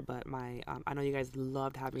Sarah, but my I know you guys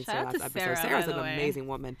loved having Sarah last episode. Sarah's an amazing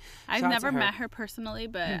woman. I've never met her personally,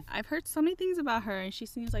 but I've heard so many things about her, and she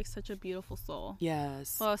seems like such a beautiful soul.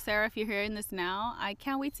 Yes. Well, Sarah, if you're hearing this now, I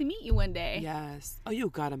can't wait to meet you one day. Yes. Oh, you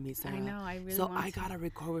gotta meet Sarah. I know. I really. So I gotta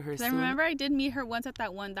record with her soon. I remember I did meet her once at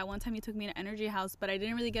that one time you took me to Energy House, but I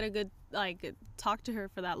didn't really get a good talk to her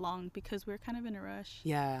for that long because we were kind of in a rush.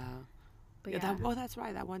 Yeah. But yeah. That's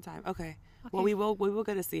right. That one time. Okay. Well, we will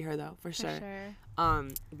get to see her though, for sure.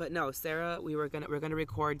 But no, Sarah, we're gonna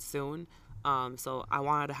record soon. So I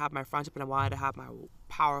wanted to have my friendship, and I wanted to have my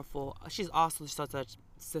powerful. She's also such a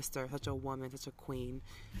sister, such a woman, such a queen.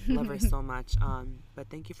 Love her so much. But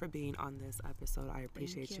thank you for being on this episode. I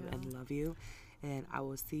appreciate you and love you. And I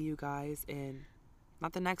will see you guys in,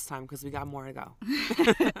 not the next time, because we got more to go.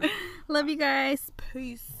 Love you guys.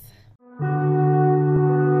 Peace.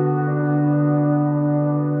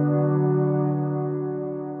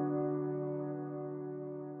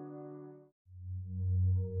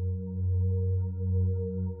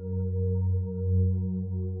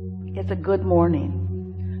 It's a good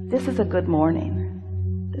morning. This is a good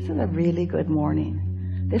morning. This is a really good morning.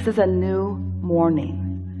 This is a new morning.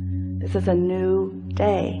 This is a new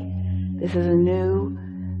day. This is a new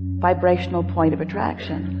vibrational point of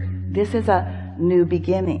attraction. This is a new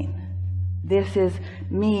beginning. This is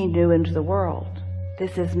me new into the world.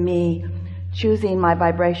 This is me choosing my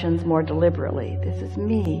vibrations more deliberately. This is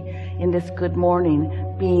me in this good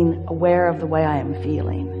morning being aware of the way I am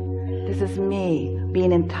feeling. This is me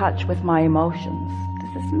being in touch with my emotions.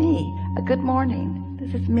 This is me, a good morning.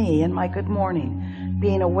 This is me in my good morning,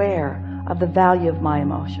 being aware of the value of my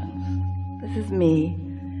emotions. This is me,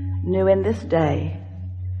 new in this day,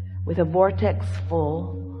 with a vortex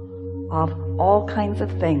full of all kinds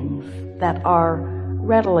of things that are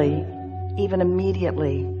readily, even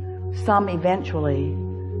immediately, some eventually,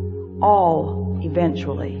 all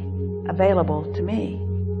eventually available to me.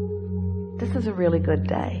 This is a really good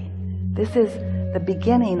day. This is the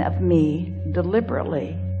beginning of me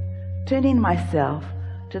deliberately tuning myself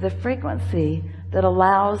to the frequency that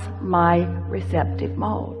allows my receptive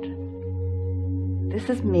mode. This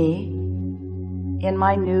is me in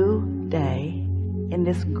my new day, in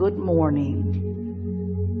this good morning,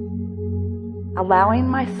 allowing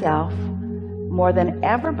myself more than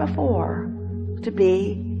ever before to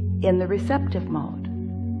be in the receptive mode.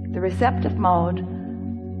 The receptive mode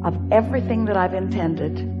of everything that I've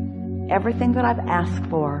intended, everything that I've asked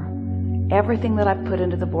for, everything that I've put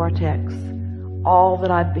into the vortex, all that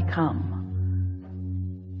I've become.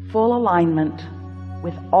 Full alignment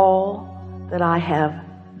with all that I have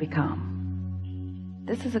become.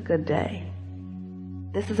 This is a good day.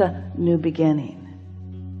 This is a new beginning.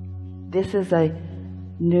 This is a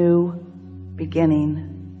new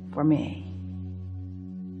beginning for me.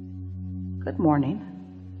 Good morning.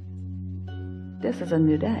 This is a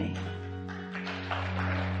new day.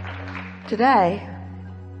 Today,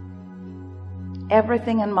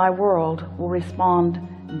 everything in my world will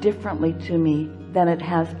respond differently to me than it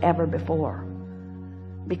has ever before.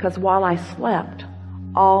 Because while I slept,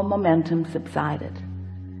 all momentum subsided.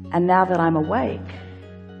 And now that I'm awake,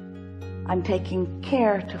 I'm taking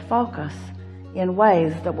care to focus in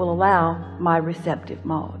ways that will allow my receptive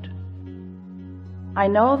mode. I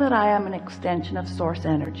know that I am an extension of source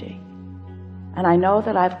energy. And I know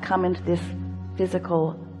that I've come into this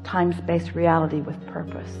physical time-space reality with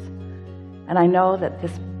purpose. And I know that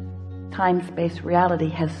this time-space reality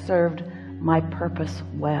has served my purpose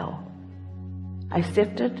well. I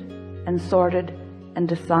sifted and sorted and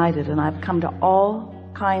decided, and I've come to all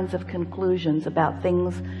kinds of conclusions about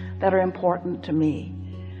things that are important to me.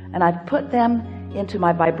 And I've put them into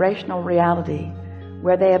my vibrational reality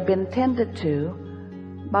where they have been tended to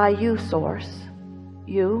by you, Source,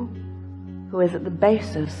 you who is at the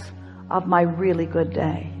basis of my really good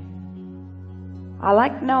day. I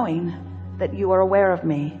like knowing that you are aware of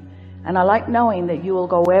me, and I like knowing that you will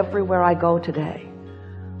go everywhere I go today.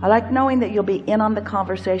 I like knowing that you'll be in on the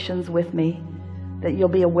conversations with me, that you'll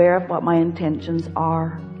be aware of what my intentions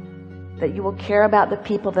are, that you will care about the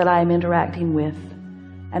people that I am interacting with,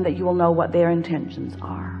 and that you will know what their intentions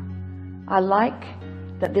are. I like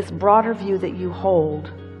that this broader view that you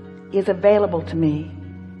hold is available to me,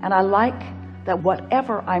 and I like that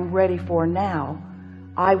whatever I'm ready for now,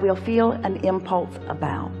 I will feel an impulse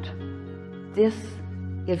about. This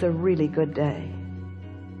is a really good day.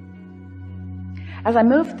 As I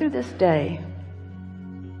move through this day,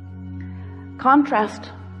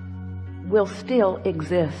 Contrast will still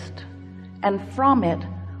exist, and from it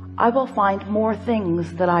I will find more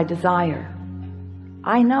things that I desire.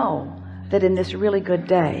 I know that in this really good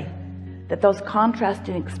day, that those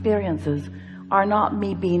contrasting experiences are not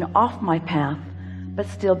me being off my path, but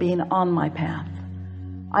still being on my path.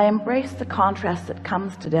 I embrace the contrast that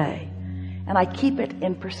comes today, and I keep it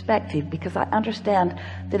in perspective because I understand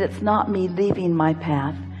that it's not me leaving my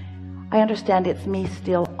path. I understand it's me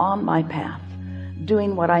still on my path,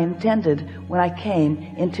 doing what I intended when I came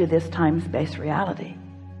into this time-space reality.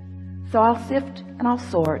 So I'll sift and I'll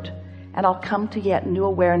sort, and I'll come to yet new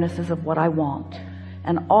awarenesses of what I want,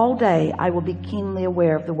 and all day I will be keenly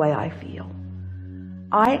aware of the way I feel.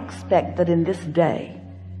 I expect that in this day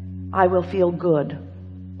I will feel good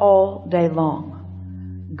all day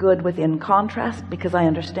long. Good within contrast because I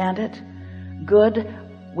understand it. Good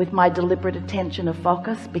with my deliberate attention of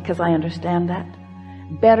focus because I understand that.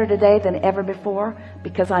 Better today than ever before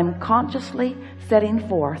because I'm consciously setting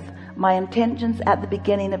forth my intentions at the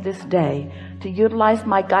beginning of this day to utilize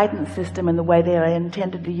my guidance system in the way that I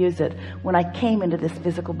intended to use it when I came into this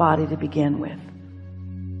physical body to begin with.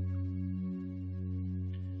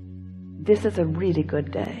 This is a really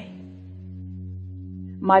good day.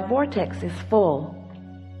 My vortex is full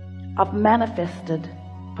of manifested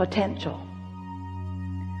potential.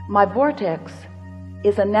 My vortex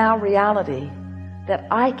is a now reality that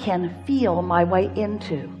I can feel my way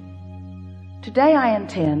into. Today I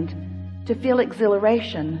intend to feel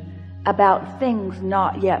exhilaration about things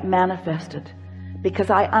not yet manifested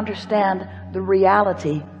because I understand the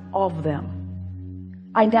reality of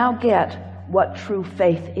them. I now get what true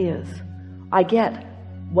faith is. I get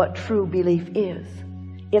what true belief is.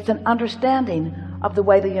 It's an understanding of the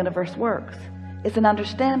way the universe works. It's an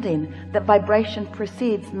understanding that vibration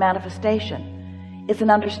precedes manifestation. It's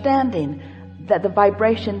an understanding that the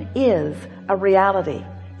vibration is a reality.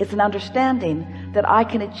 It's an understanding that I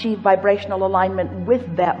can achieve vibrational alignment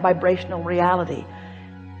with that vibrational reality.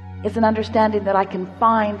 It's an understanding that I can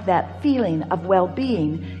find that feeling of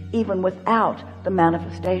well-being even without the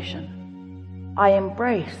manifestation. I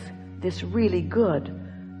embrace this really good,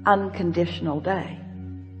 unconditional day.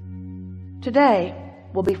 Today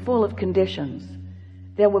will be full of conditions.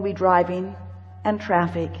 There will be driving and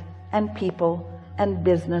traffic and people and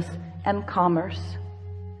business and commerce.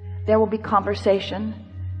 There will be conversation.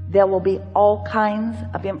 There will be all kinds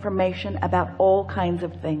of information about all kinds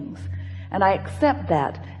of things. And I accept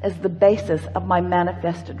that as the basis of my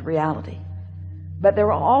manifested reality. But there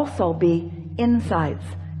will also be insights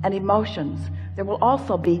and emotions. There will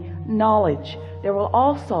also be knowledge. There will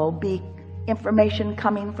also be information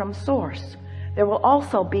coming from source. There will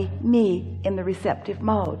also be me in the receptive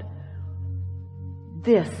mode.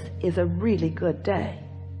 This is a really good day.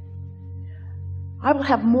 I will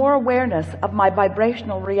have more awareness of my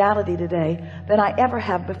vibrational reality today than I ever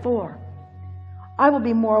have before. I will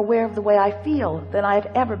be more aware of the way I feel than I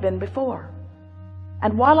have ever been before.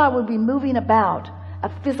 And while I will be moving about a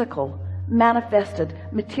physical, manifested,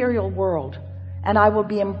 material world, and I will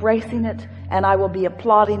be embracing it, and I will be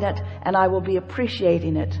applauding it, and I will be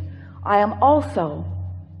appreciating it, I am also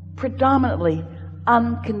predominantly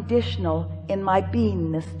unconditional in my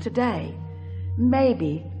beingness today,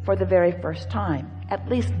 maybe for the very first time, at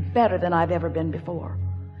least better than I've ever been before.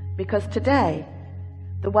 Because today,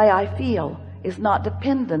 the way I feel is not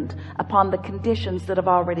dependent upon the conditions that have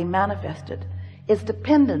already manifested. It's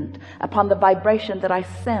dependent upon the vibration that I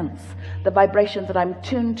sense, the vibration that I'm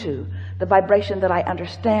tuned to, the vibration that I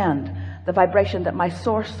understand, the vibration that my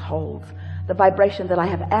source holds, the vibration that I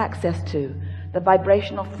have access to, the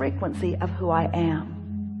vibrational frequency of who I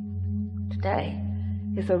am. Today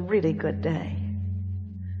is a really good day.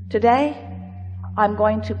 Today, I'm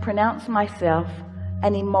going to pronounce myself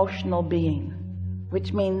an emotional being,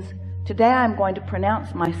 which means today I'm going to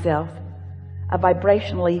pronounce myself a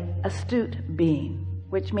vibrationally astute being,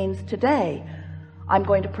 which means today I'm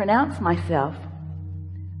going to pronounce myself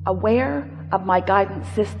aware of my guidance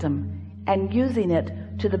system and using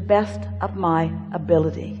it to the best of my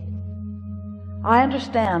ability. I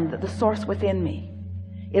understand that the source within me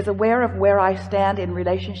is aware of where I stand in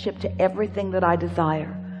relationship to everything that I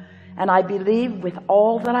desire. And I believe with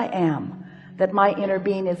all that I am that my inner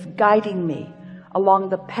being is guiding me along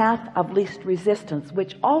the path of least resistance,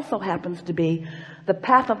 which also happens to be the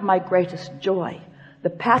path of my greatest joy, the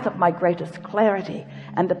path of my greatest clarity,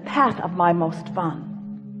 and the path of my most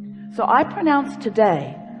fun. So I pronounce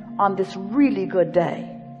today, on this really good day,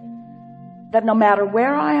 that no matter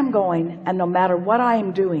where I am going, and no matter what I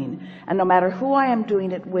am doing, and no matter who I am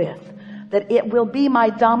doing it with, that it will be my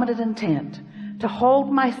dominant intent to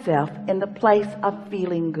hold myself in the place of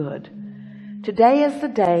feeling good, Today is the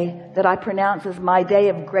day that I pronounce as my day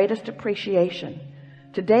of greatest appreciation.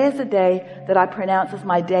 Today is the day that I pronounce as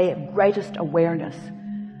my day of greatest awareness.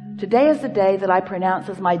 Today is the day that I pronounce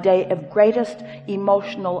as my day of greatest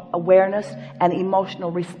emotional awareness and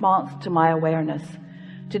emotional response to my awareness.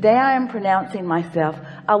 Today I am pronouncing myself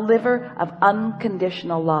a liver of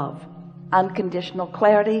unconditional love, unconditional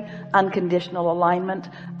clarity, unconditional alignment,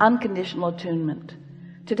 unconditional attunement.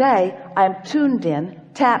 Today I am tuned in,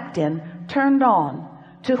 tapped in, turned on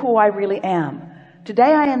to who I really am.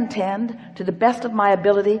 Today I intend, to the best of my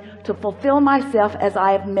ability, to fulfill myself as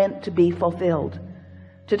I have meant to be fulfilled.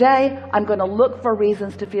 Today I'm going to look for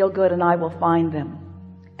reasons to feel good, and I will find them.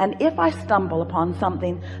 And if I stumble upon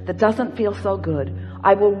something that doesn't feel so good,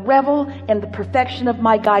 I will revel in the perfection of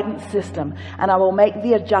my guidance system, and I will make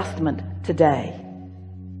the adjustment today.